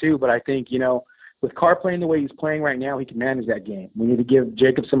team too, but I think, you know, with Carr playing the way he's playing right now, he can manage that game. We need to give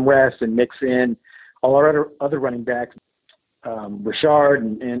Jacob some rest and mix in all our other running backs, Rashard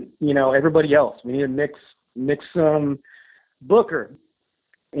and you know, everybody else. We need to mix some Booker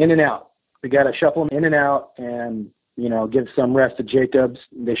in and out. We got to shuffle them in and out and, you know, give some rest to Jacobs.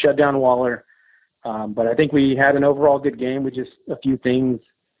 They shut down Waller. But I think we had an overall good game with just a few things.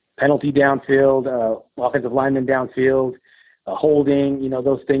 Penalty downfield, offensive lineman downfield, holding, you know,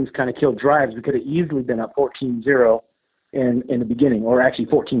 those things kind of killed drives. We could have easily been up 14-0 in the beginning, or actually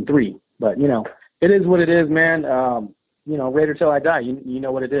 14-3. But, you know, it is what it is, man. You know, Raider till I die. You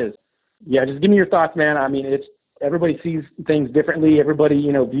know what it is. Yeah, just give me your thoughts, man. I mean, everybody sees things differently. Everybody,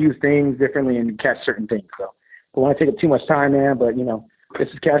 you know, views things differently and catch certain things. So I don't want to take up too much time, man. But, you know, this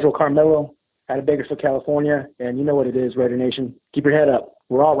is Casual Carmelo out of Bakersfield, California. And you know what it is, Raider Nation. Keep your head up.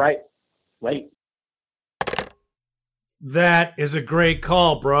 We're all right. Wait. That is a great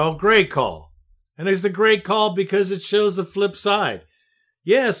call, bro. Great call. And it's a great call because it shows the flip side.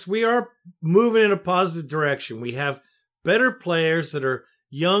 Yes, we are moving in a positive direction. We have better players that are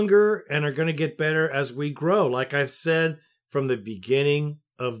younger and are going to get better as we grow, like I've said from the beginning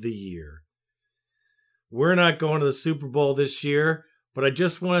of the year. We're not going to the Super Bowl this year, but I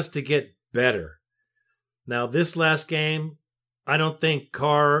just want us to get better. Now, this last game, I don't think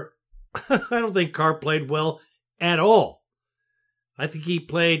Carr played well at all. I think he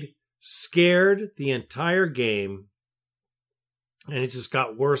played scared the entire game, and it just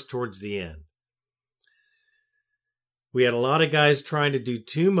got worse towards the end. We had a lot of guys trying to do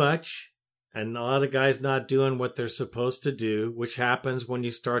too much, and a lot of guys not doing what they're supposed to do, which happens when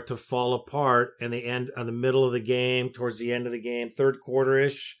you start to fall apart in the middle of the game, towards the end of the game, third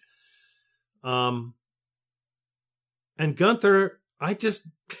quarter-ish. And Guenther,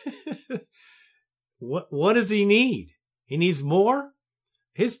 what does he need? He needs more?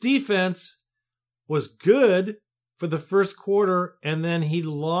 His defense was good for the first quarter, and then he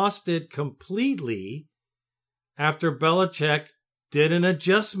lost it completely after Belichick did an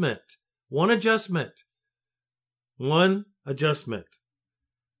adjustment. One adjustment.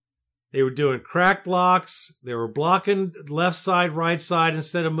 They were doing crack blocks. They were blocking left side, right side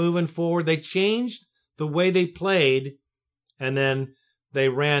instead of moving forward. They changed the way they played, and then they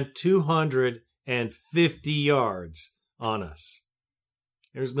ran 250 yards on us.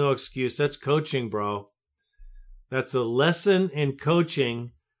 There's no excuse. That's coaching, bro. That's a lesson in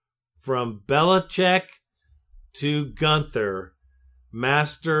coaching from Belichick to Guenther,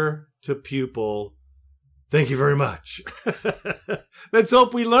 master to pupil. Thank you very much. Let's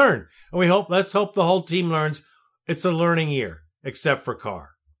hope we learn. And let's hope the whole team learns. It's a learning year, except for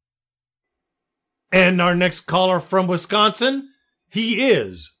Carr. And our next caller from Wisconsin, he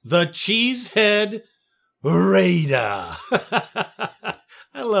is the Cheesehead Raider.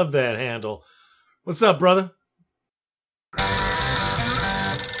 I love that handle. What's up, brother?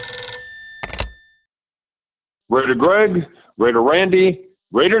 Raider Greg, Raider Randy,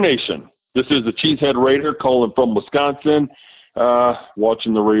 Raider Nation. This is the Cheesehead Raider calling from Wisconsin.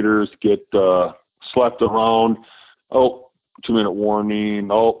 Watching the Raiders get slapped around. 2-minute warning.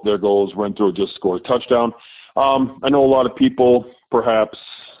 There goes Renfrow, just scored a touchdown. I know a lot of people, perhaps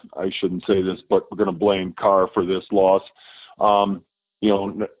I shouldn't say this, but we're going to blame Carr for this loss.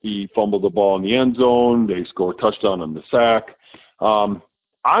 He fumbled the ball in the end zone. They scored a touchdown on the sack.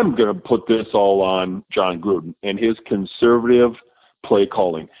 I'm going to put this all on John Gruden and his conservative play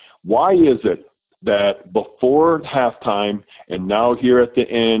calling. Why is it that before halftime and now here at the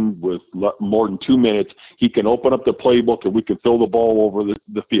end with more than 2 minutes, he can open up the playbook and we can throw the ball over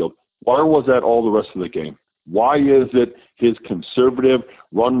the field? Why was that all the rest of the game? Why is it his conservative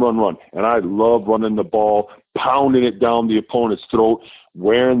run? And I love running the ball, pounding it down the opponent's throat,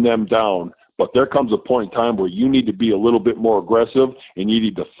 wearing them down. But there comes a point in time where you need to be a little bit more aggressive and you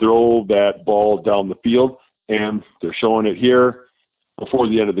need to throw that ball down the field. And they're showing it here before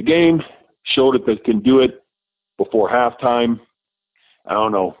the end of the game. Showed that they can do it before halftime. I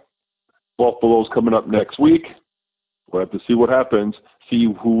don't know. Buffalo's coming up next week. We'll have to see what happens, see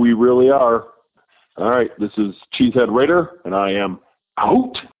who we really are. All right, this is Cheesehead Raider, and I am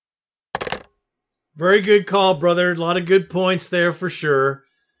out. Very good call, brother. A lot of good points there for sure.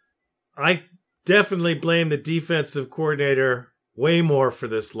 I definitely blame the defensive coordinator way more for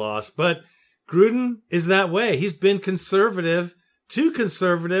this loss, but Gruden is that way. He's been conservative, too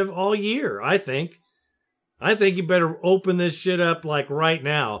conservative all year, I think. I think you better open this shit up like right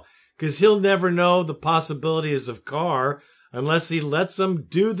now, because he'll never know the possibilities of Carr unless he lets him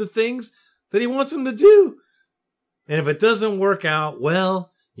do the things that he wants him to do. And if it doesn't work out,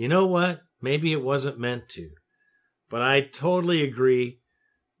 well, you know what? Maybe it wasn't meant to. But I totally agree.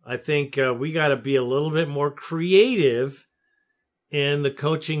 I think we got to be a little bit more creative in the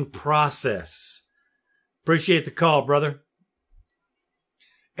coaching process. Appreciate the call, brother.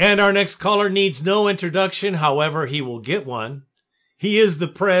 And our next caller needs no introduction. However, he will get one. He is the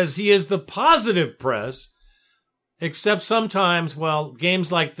Prez. He is the positive Prez. Except sometimes, well,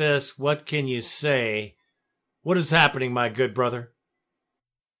 games like this, what can you say? What is happening, my good brother?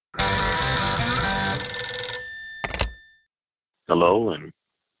 Hello and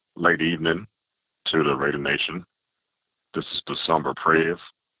late evening to the Raider Nation. This is the Somber Prez,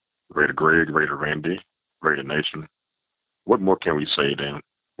 Raider Greg, Raider Randy, Raider Nation. What more can we say than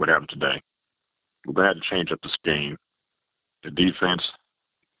what happened today? We're going to have to change up the scheme. The defense,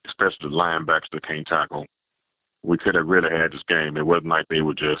 especially the linebackers that can't tackle, we could have really had this game. It wasn't like they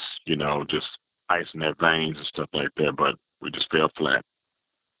were just icing their veins and stuff like that, but we just fell flat.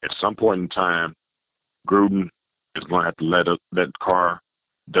 At some point in time, Gruden is going to have to let Carr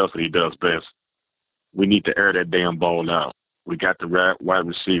does what he does best. We need to air that damn ball out. We got the wide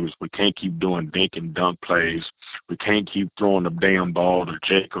receivers. We can't keep doing dink and dunk plays. We can't keep throwing the damn ball to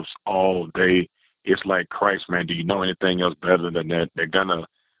Jacobs all day. It's like, Christ, man, do you know anything else better than that? They're going to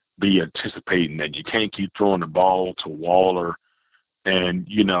be anticipating that. You can't keep throwing the ball to Waller. And,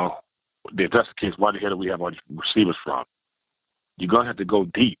 If that's the case, why the hell do we have all these receivers from? You're going to have to go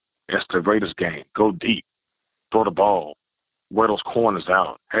deep. That's the Raiders game. Go deep. Throw the ball. Wear those corners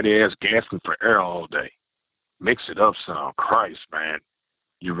out. Had their ass gasping for air all day. Mix it up some. Christ, man.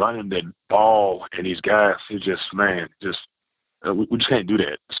 You're running that ball, and these guys, we just can't do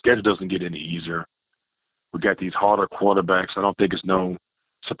that. The schedule doesn't get any easier. We got these harder quarterbacks. I don't think it's no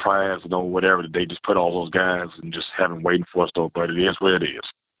surprise, whatever, that they just put all those guys and just have them waiting for us, though, but it is what it is.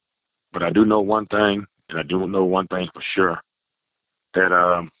 But I do know one thing, and I do know one thing for sure,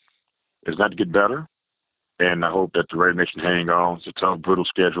 that it's not to get better, and I hope that the Raider Nation hang on. It's a tough, brutal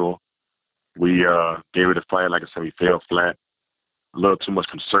schedule. We gave it a fight. Like I said, we fell flat. A little too much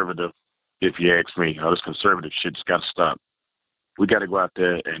conservative, if you ask me. All this conservative shit just got to stop. We got to go out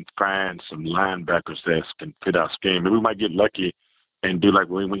there and find some linebackers that can fit our scheme. Maybe we might get lucky and do like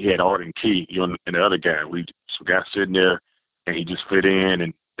when we had Arden Key, and the other guy. Some guy sitting there, and he just fit in,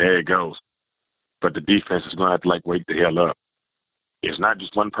 and there it goes. But the defense is going to have to, wake the hell up. It's not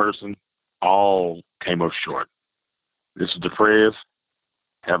just one person. All came up short. This is the Prez.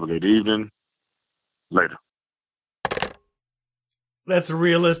 Have a good evening. Later. That's a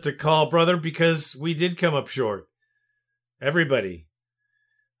realistic call, brother, because we did come up short. Everybody.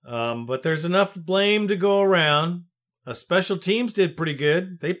 But there's enough blame to go around. Special teams did pretty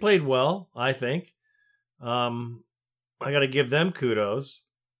good. They played well, I think. I got to give them kudos.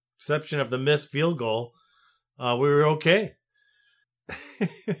 Exception of the missed field goal. We were okay.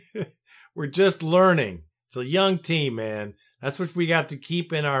 We're just learning. It's a young team, man. That's what we got to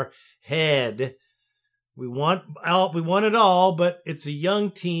keep in our head. We want it all, but it's a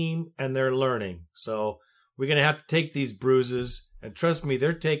young team and they're learning. So we're going to have to take these bruises, and trust me,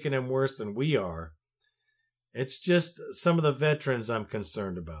 they're taking them worse than we are. It's just some of the veterans I'm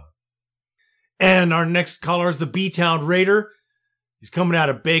concerned about. And our next caller is the B-Town Raider. He's coming out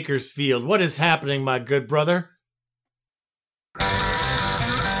of Bakersfield. What is happening, my good brother?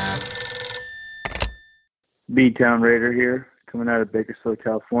 B-Town Raider here, coming out of Bakersfield,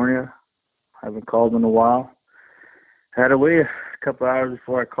 California. Haven't called in a while. Had to wait a couple hours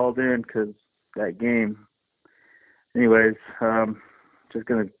before I called in because that game. Anyways, just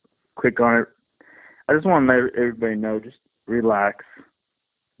going to quick on it. I just want to let everybody know, just relax.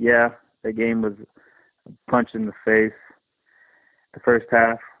 Yeah, that game was a punch in the face. The first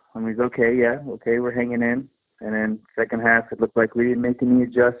half, it's okay, we're hanging in. And then second half, it looked like we didn't make any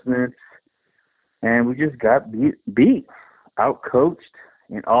adjustments. And we just got beat, out-coached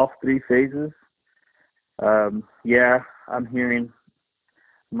in all three phases. I'm hearing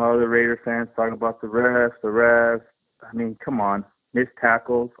some other Raider fans talking about the refs. Come on. Missed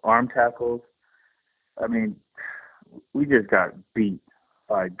tackles, arm tackles. We just got beat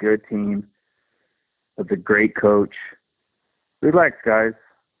by a good team with a great coach. Relax, guys.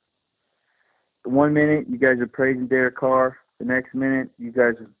 1 minute, you guys are praising Derek Carr. The next minute, you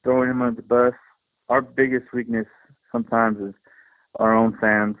guys are throwing him under the bus. Our biggest weakness sometimes is our own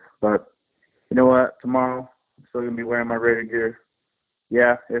fans. But you know what? Tomorrow, I'm still going to be wearing my Raider gear.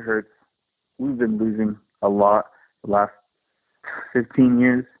 Yeah, it hurts. We've been losing a lot the last 15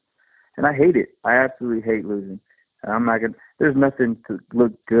 years. And I hate it. I absolutely hate losing. And I'm not going to – there's nothing to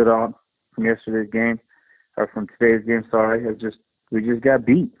look good on from yesterday's game or from today's game, sorry. We just got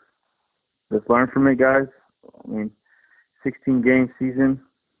beat. Let's learn from it, guys. 16-game season.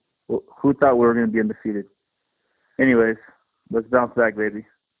 Who thought we were going to be undefeated? Anyways, let's bounce back, baby.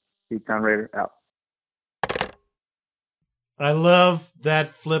 B-Town Raider out. I love that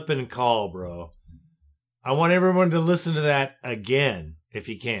flipping call, bro. I want everyone to listen to that again, if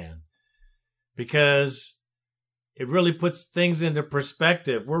you can, because it really puts things into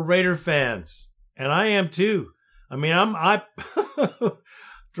perspective. We're Raider fans, and I am too. I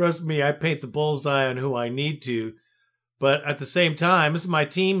trust me, I paint the bullseye on who I need to, but at the same time, this is my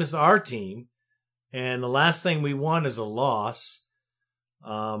team, this is our team, and the last thing we want is a loss.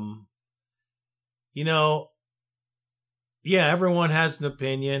 Yeah, everyone has an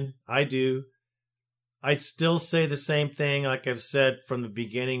opinion. I do. I'd still say the same thing. Like I've said from the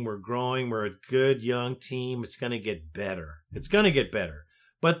beginning, we're growing. We're a good young team. It's going to get better. It's going to get better.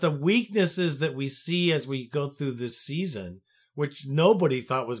 But the weaknesses that we see as we go through this season, which nobody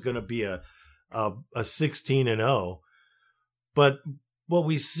thought was going to be a 16-0, but what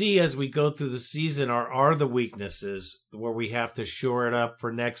we see as we go through the season are the weaknesses where we have to shore it up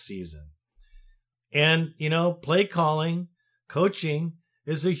for next season. And, play calling, coaching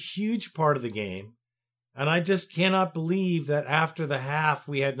is a huge part of the game. And I just cannot believe that after the half,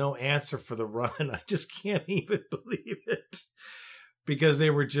 we had no answer for the run. I just can't even believe it because they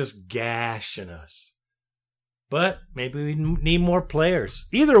were just gashing us. But maybe we need more players.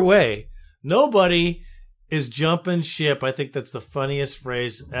 Either way, Nobody is jumping ship. I think that's the funniest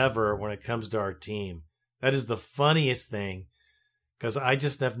phrase ever when it comes to our team. That is the funniest thing because I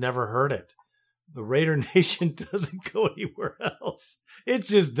just have never heard it. The Raider Nation doesn't go anywhere else. It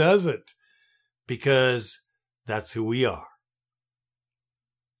just doesn't because that's who we are.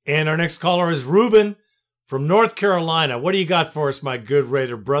 And our next caller is Ruben from North Carolina. What do you got for us, my good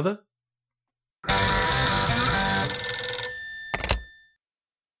Raider brother?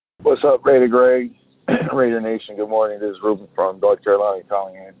 What's up, Raider Greg? Raider Nation, good morning. This is Ruben from North Carolina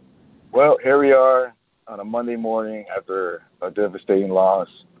calling in. Well, here we are on a Monday morning after a devastating loss,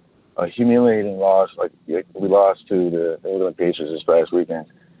 a humiliating loss, like we lost to the New England Patriots this past weekend.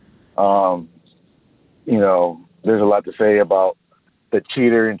 You know, there's a lot to say about the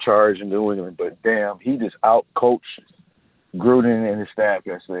cheater in charge in New England, but damn, he just out-coached Gruden and his staff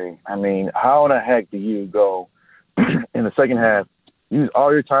yesterday. I mean, how in the heck do you go in the second half, use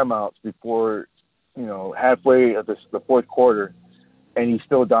all your timeouts before, you know, halfway of the fourth quarter, and you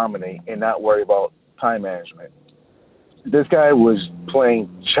still dominate and not worry about time management? This guy was playing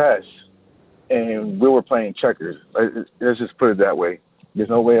chess, and we were playing checkers. Let's just put it that way. There's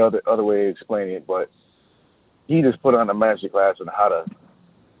no way other way to explain it, but he just put on a magic class on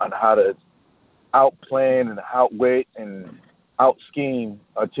how to outplan and outwit and out-scheme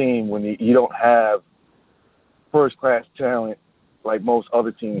a team when you don't have first-class talent like most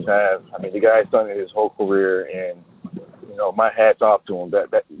other teams have. I mean, the guy's done it his whole career, and, you know, my hat's off to him.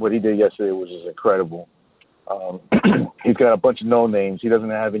 That what he did yesterday was just incredible. He's got a bunch of no-names. He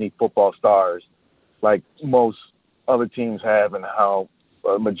doesn't have any football stars like most other teams have, and how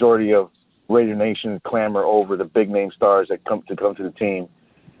a majority of Raider Nation clamor over the big-name stars that come to the team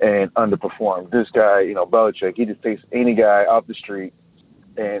and underperform. This guy, you know, Belichick, he just takes any guy off the street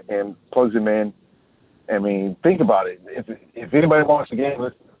and plugs him in. I mean, think about it. If anybody wants the game,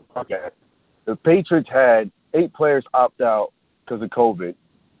 listen to the podcast. The Patriots had 8 players opt out because of COVID,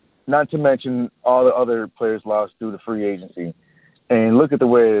 not to mention all the other players lost due to free agency. And look at the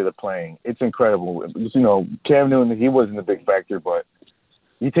way they're playing. It's incredible. You know, Cam Newton, he wasn't a big factor, but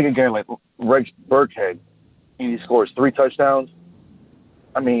you take a guy like Rex Burkhead, and he scores 3 touchdowns.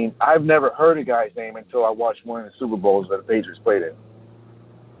 I mean, I've never heard a guy's name until I watched one of the Super Bowls that the Patriots played in.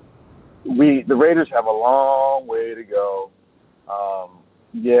 The Raiders have a long way to go.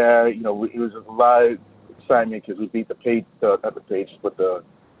 Yeah, you know, it was a lot of excitement because we beat the Saints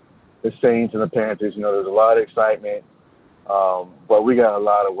and the Panthers. You know, there's a lot of excitement, but we got a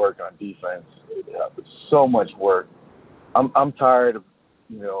lot of work on defense. So much work. I'm tired of,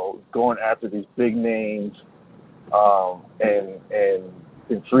 you know, going after these big names and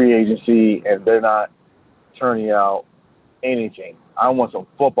in free agency, and they're not turning out anything. I want some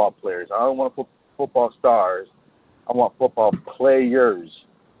football players. I don't want football stars. I want football players,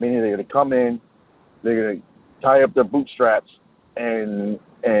 meaning they're going to come in, they're going to tie up their bootstraps and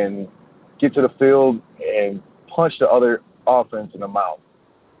get to the field and punch the other offense in the mouth.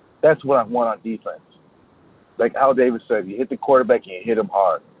 That's what I want on defense. Like Al Davis said, you hit the quarterback and you hit him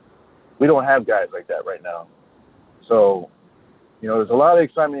hard. We don't have guys like that right now. So, you know, there's a lot of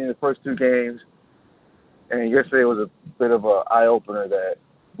excitement in the first 2 games. And yesterday was a bit of an eye-opener that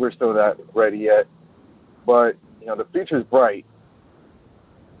we're still not ready yet. But, you know, the future's bright.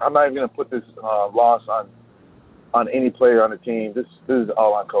 I'm not even going to put this loss on any player on the team. This is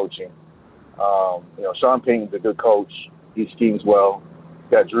all on coaching. You know, Sean Payton's a good coach. He schemes well.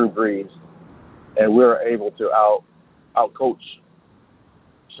 He's got Drew Brees. And we're able to out-coach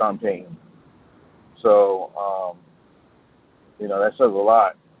Sean Payton. So, you know, that says a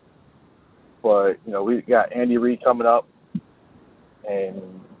lot. But, you know, we got Andy Reid coming up, and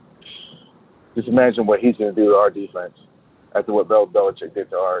just imagine what he's going to do to our defense after what Belichick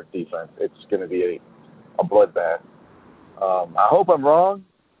did to our defense. It's going to be a bloodbath. I hope I'm wrong.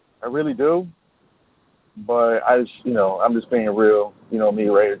 I really do. But I'm just being real. You know me,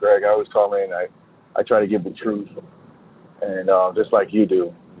 Raider Greg. I always call in. I try to give the truth, and just like you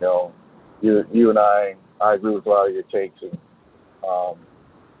do. You know, you and I agree with a lot of your takes, and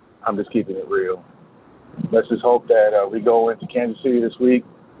I'm just keeping it real. Let's just hope that we go into Kansas City this week,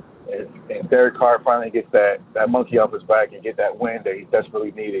 and Derek Carr finally gets that monkey off his back and get that win that he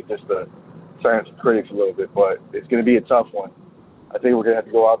desperately needed, just to silence the critics a little bit. But it's going to be a tough one. I think we're going to have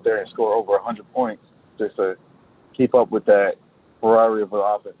to go out there and score over 100 points just to keep up with that Ferrari of an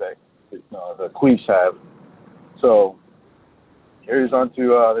offense that the Chiefs have. So here's on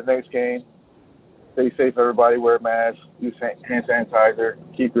to the next game. Stay safe, everybody. Wear a mask. Use hand sanitizer.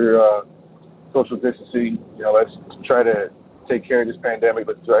 Keep your social distancing. You know, let's try to take care of this pandemic.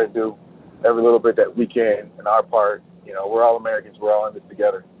 Let's try to do every little bit that we can in our part. You know, we're all Americans. We're all in this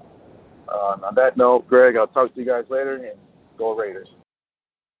together. On that note, Greg, I'll talk to you guys later, and go Raiders.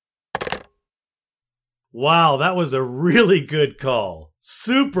 Wow, that was a really good call.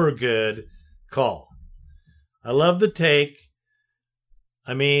 Super good call. I love the take.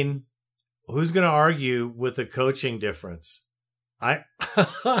 I mean, who's going to argue with the coaching difference? I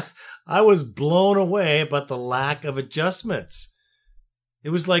I was blown away about the lack of adjustments. It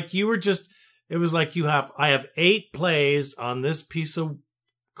was like I have 8 plays on this piece of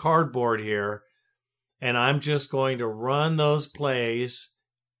cardboard here, and I'm just going to run those plays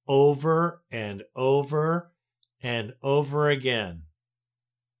over and over and over again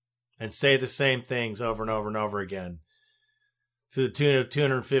and say the same things over and over and over again to the tune of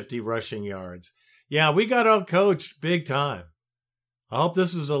 250 rushing yards. Yeah, we got out-coached big time. I hope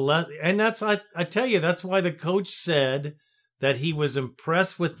this was and that's, I tell you, that's why the coach said that he was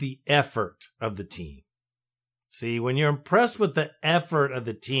impressed with the effort of the team. See, when you're impressed with the effort of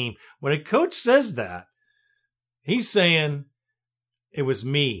the team, when a coach says that, he's saying, it was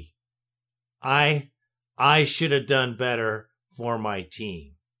me. I should have done better for my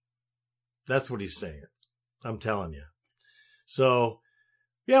team. That's what he's saying. I'm telling you. So,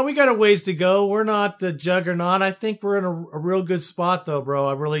 yeah, we got a ways to go. We're not the juggernaut. I think we're in a real good spot, though, bro.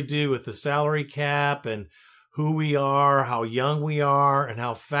 I really do, with the salary cap and who we are, how young we are, and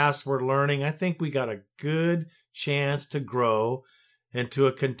how fast we're learning. I think we got a good chance to grow into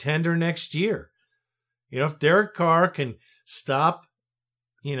a contender next year. You know, if Derek Carr can stop,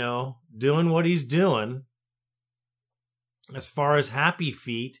 doing what he's doing as far as happy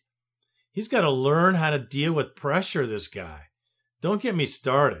feet, he's got to learn how to deal with pressure, this guy. Don't get me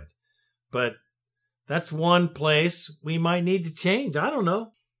started. But that's one place we might need to change. I don't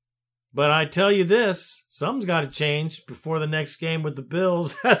know. But I tell you this, something's got to change before the next game with the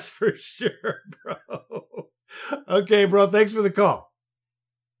Bills. That's for sure, bro. Okay, bro, thanks for the call.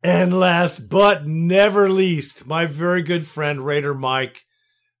 And last but never least, my very good friend, Raider Mike.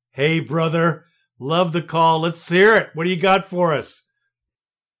 Hey, brother, love the call. Let's hear it. What do you got for us?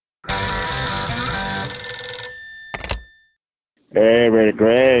 Hey, Raider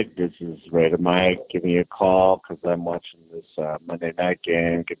Greg. This is Raider Mike giving you a call because I'm watching this Monday night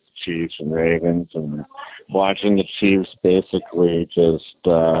game against the Chiefs and Ravens, and watching the Chiefs basically just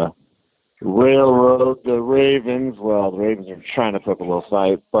railroad the Ravens. Well, the Ravens are trying to put up a little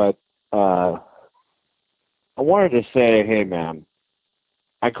fight, but I wanted to say, hey, man,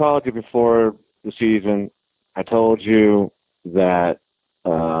 I called you before the season. I told you that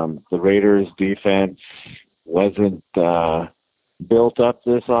the Raiders' defense wasn't built up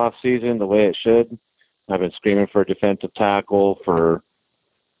this offseason the way it should. I've been screaming for a defensive tackle for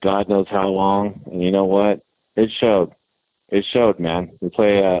God knows how long, and you know what? It showed. It showed, man. We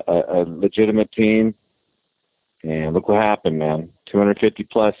play a legitimate team, and look what happened, man.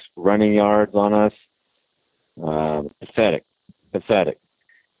 250-plus running yards on us. Pathetic.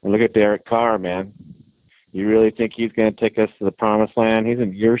 And look at Derek Carr, man. You really think he's going to take us to the promised land? He's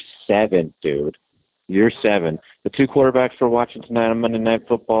in year 7, dude. Year 7. The 2 quarterbacks we're watching tonight on Monday Night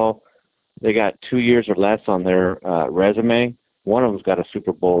Football, they got 2 years or less on their resume. One of them's got a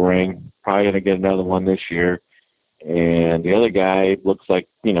Super Bowl ring, probably going to get another one this year. And the other guy looks like,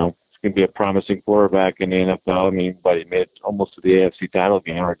 he's going to be a promising quarterback in the NFL. I mean, but he made it almost to the AFC title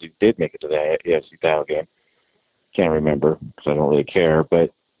game, or he did make it to the AFC title game. Can't remember because I don't really care.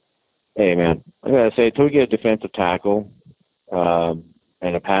 But, hey, man, I got to say, until we get a defensive tackle and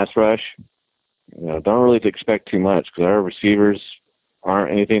a pass rush, don't really expect too much because our receivers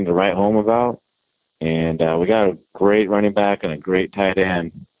aren't anything to write home about. And we got a great running back and a great tight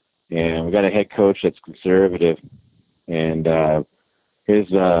end. And we got a head coach that's conservative. And his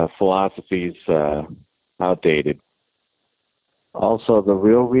philosophy's outdated. Also, the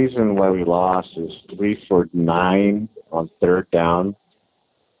real reason why we lost is 3 for 9 on 3rd down.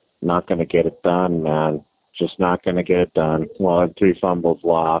 Not going to get it done, man. Just not going to get it done. Well, 3 fumbles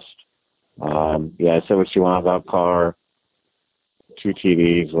lost. I said what you want about Carr. 2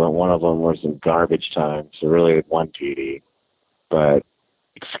 TDs. Well, one of them was in garbage time, so really 1 TD. But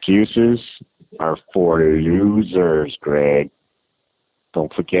excuses are for losers, Greg.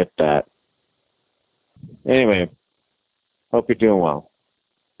 Don't forget that. Anyway, hope you're doing well.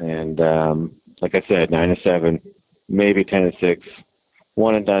 And like I said, 9-7, maybe 10-6,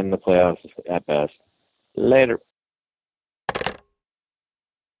 1 and done in the playoffs at best. Later.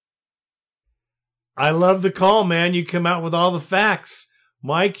 I love the call, man. You come out with all the facts.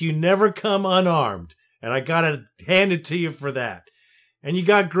 Mike, you never come unarmed. And I got to hand it to you for that. And you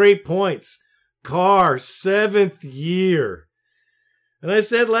got great points. Carr, 7th year. And I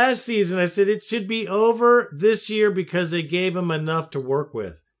said last season, it should be over this year because they gave him enough to work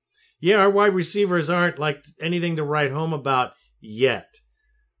with. Yeah, our wide receivers aren't like anything to write home about yet.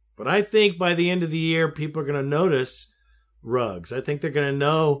 But I think by the end of the year, people are going to notice Ruggs. I think they're going to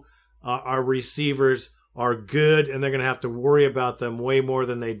know our receivers are good, and they're going to have to worry about them way more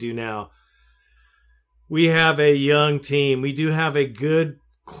than they do now. We have a young team. We do have a good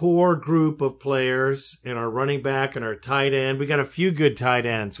core group of players in our running back and our tight end. We got a few good tight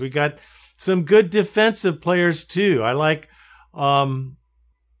ends. We got some good defensive players too. I like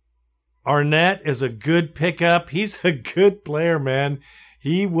Arnett is a good pickup. He's a good player, man.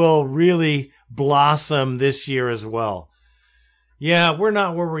 He will really blossom this year as well. Yeah, we're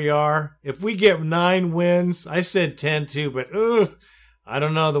not where we are. If we get 9 wins, I said 10 too, but I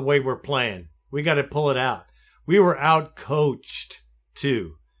don't know the way we're playing. We got to pull it out. We were out-coached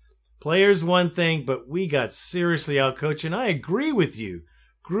too. Players one thing, but we got seriously out-coached, and I agree with you.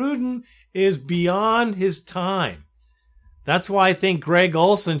 Gruden is beyond his time. That's why I think Greg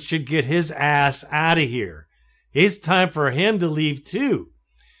Olson should get his ass out of here. It's time for him to leave too,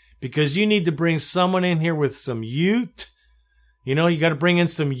 because you need to bring someone in here with some youth. You know, you got to bring in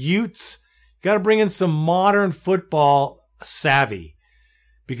some youths. You got to bring in some modern football savvy,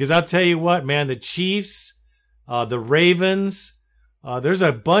 because I'll tell you what, man, the Chiefs, the Ravens, there's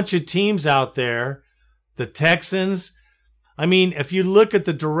a bunch of teams out there, the Texans. I mean, if you look at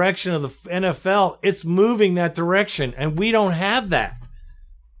the direction of the NFL, it's moving that direction, and we don't have that.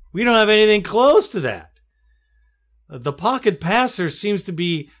 We don't have anything close to that. The pocket passer seems to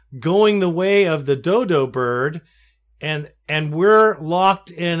be going the way of the dodo bird, and we're locked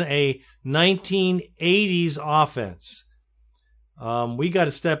in a 1980s offense. We got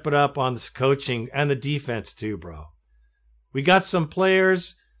to step it up on this coaching and the defense too, bro. We got some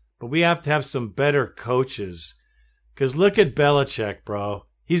players, but we have to have some better coaches. Because look at Belichick, bro.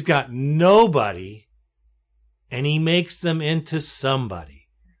 He's got nobody, and he makes them into somebody.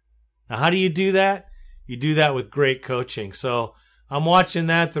 Now, how do you do that? You do that with great coaching. So I'm watching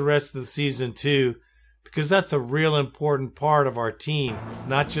that the rest of the season too, because that's a real important part of our team,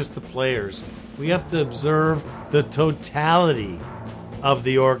 not just the players. We have to observe the totality of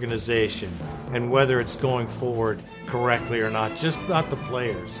the organization and whether it's going forward correctly or not, just not the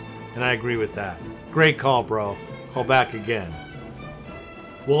players. And I agree with that. Great call, bro. Call back again.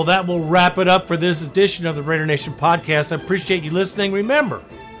 Well, that will wrap it up for this edition of the Raider Nation podcast. I appreciate you listening. Remember,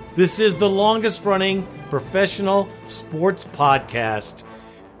 this is the longest running professional sports podcast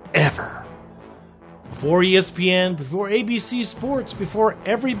ever. Before ESPN, before ABC Sports, before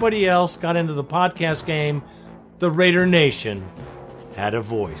everybody else got into the podcast game, the Raider Nation had a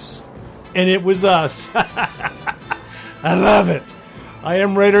voice. And it was us. I love it. I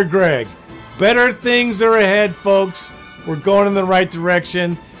am Raider Greg. Better things are ahead, folks. We're going in the right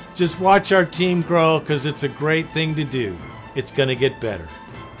direction. Just watch our team grow, because it's a great thing to do. It's going to get better.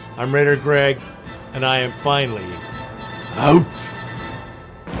 I'm Raider Greg, and I am finally out.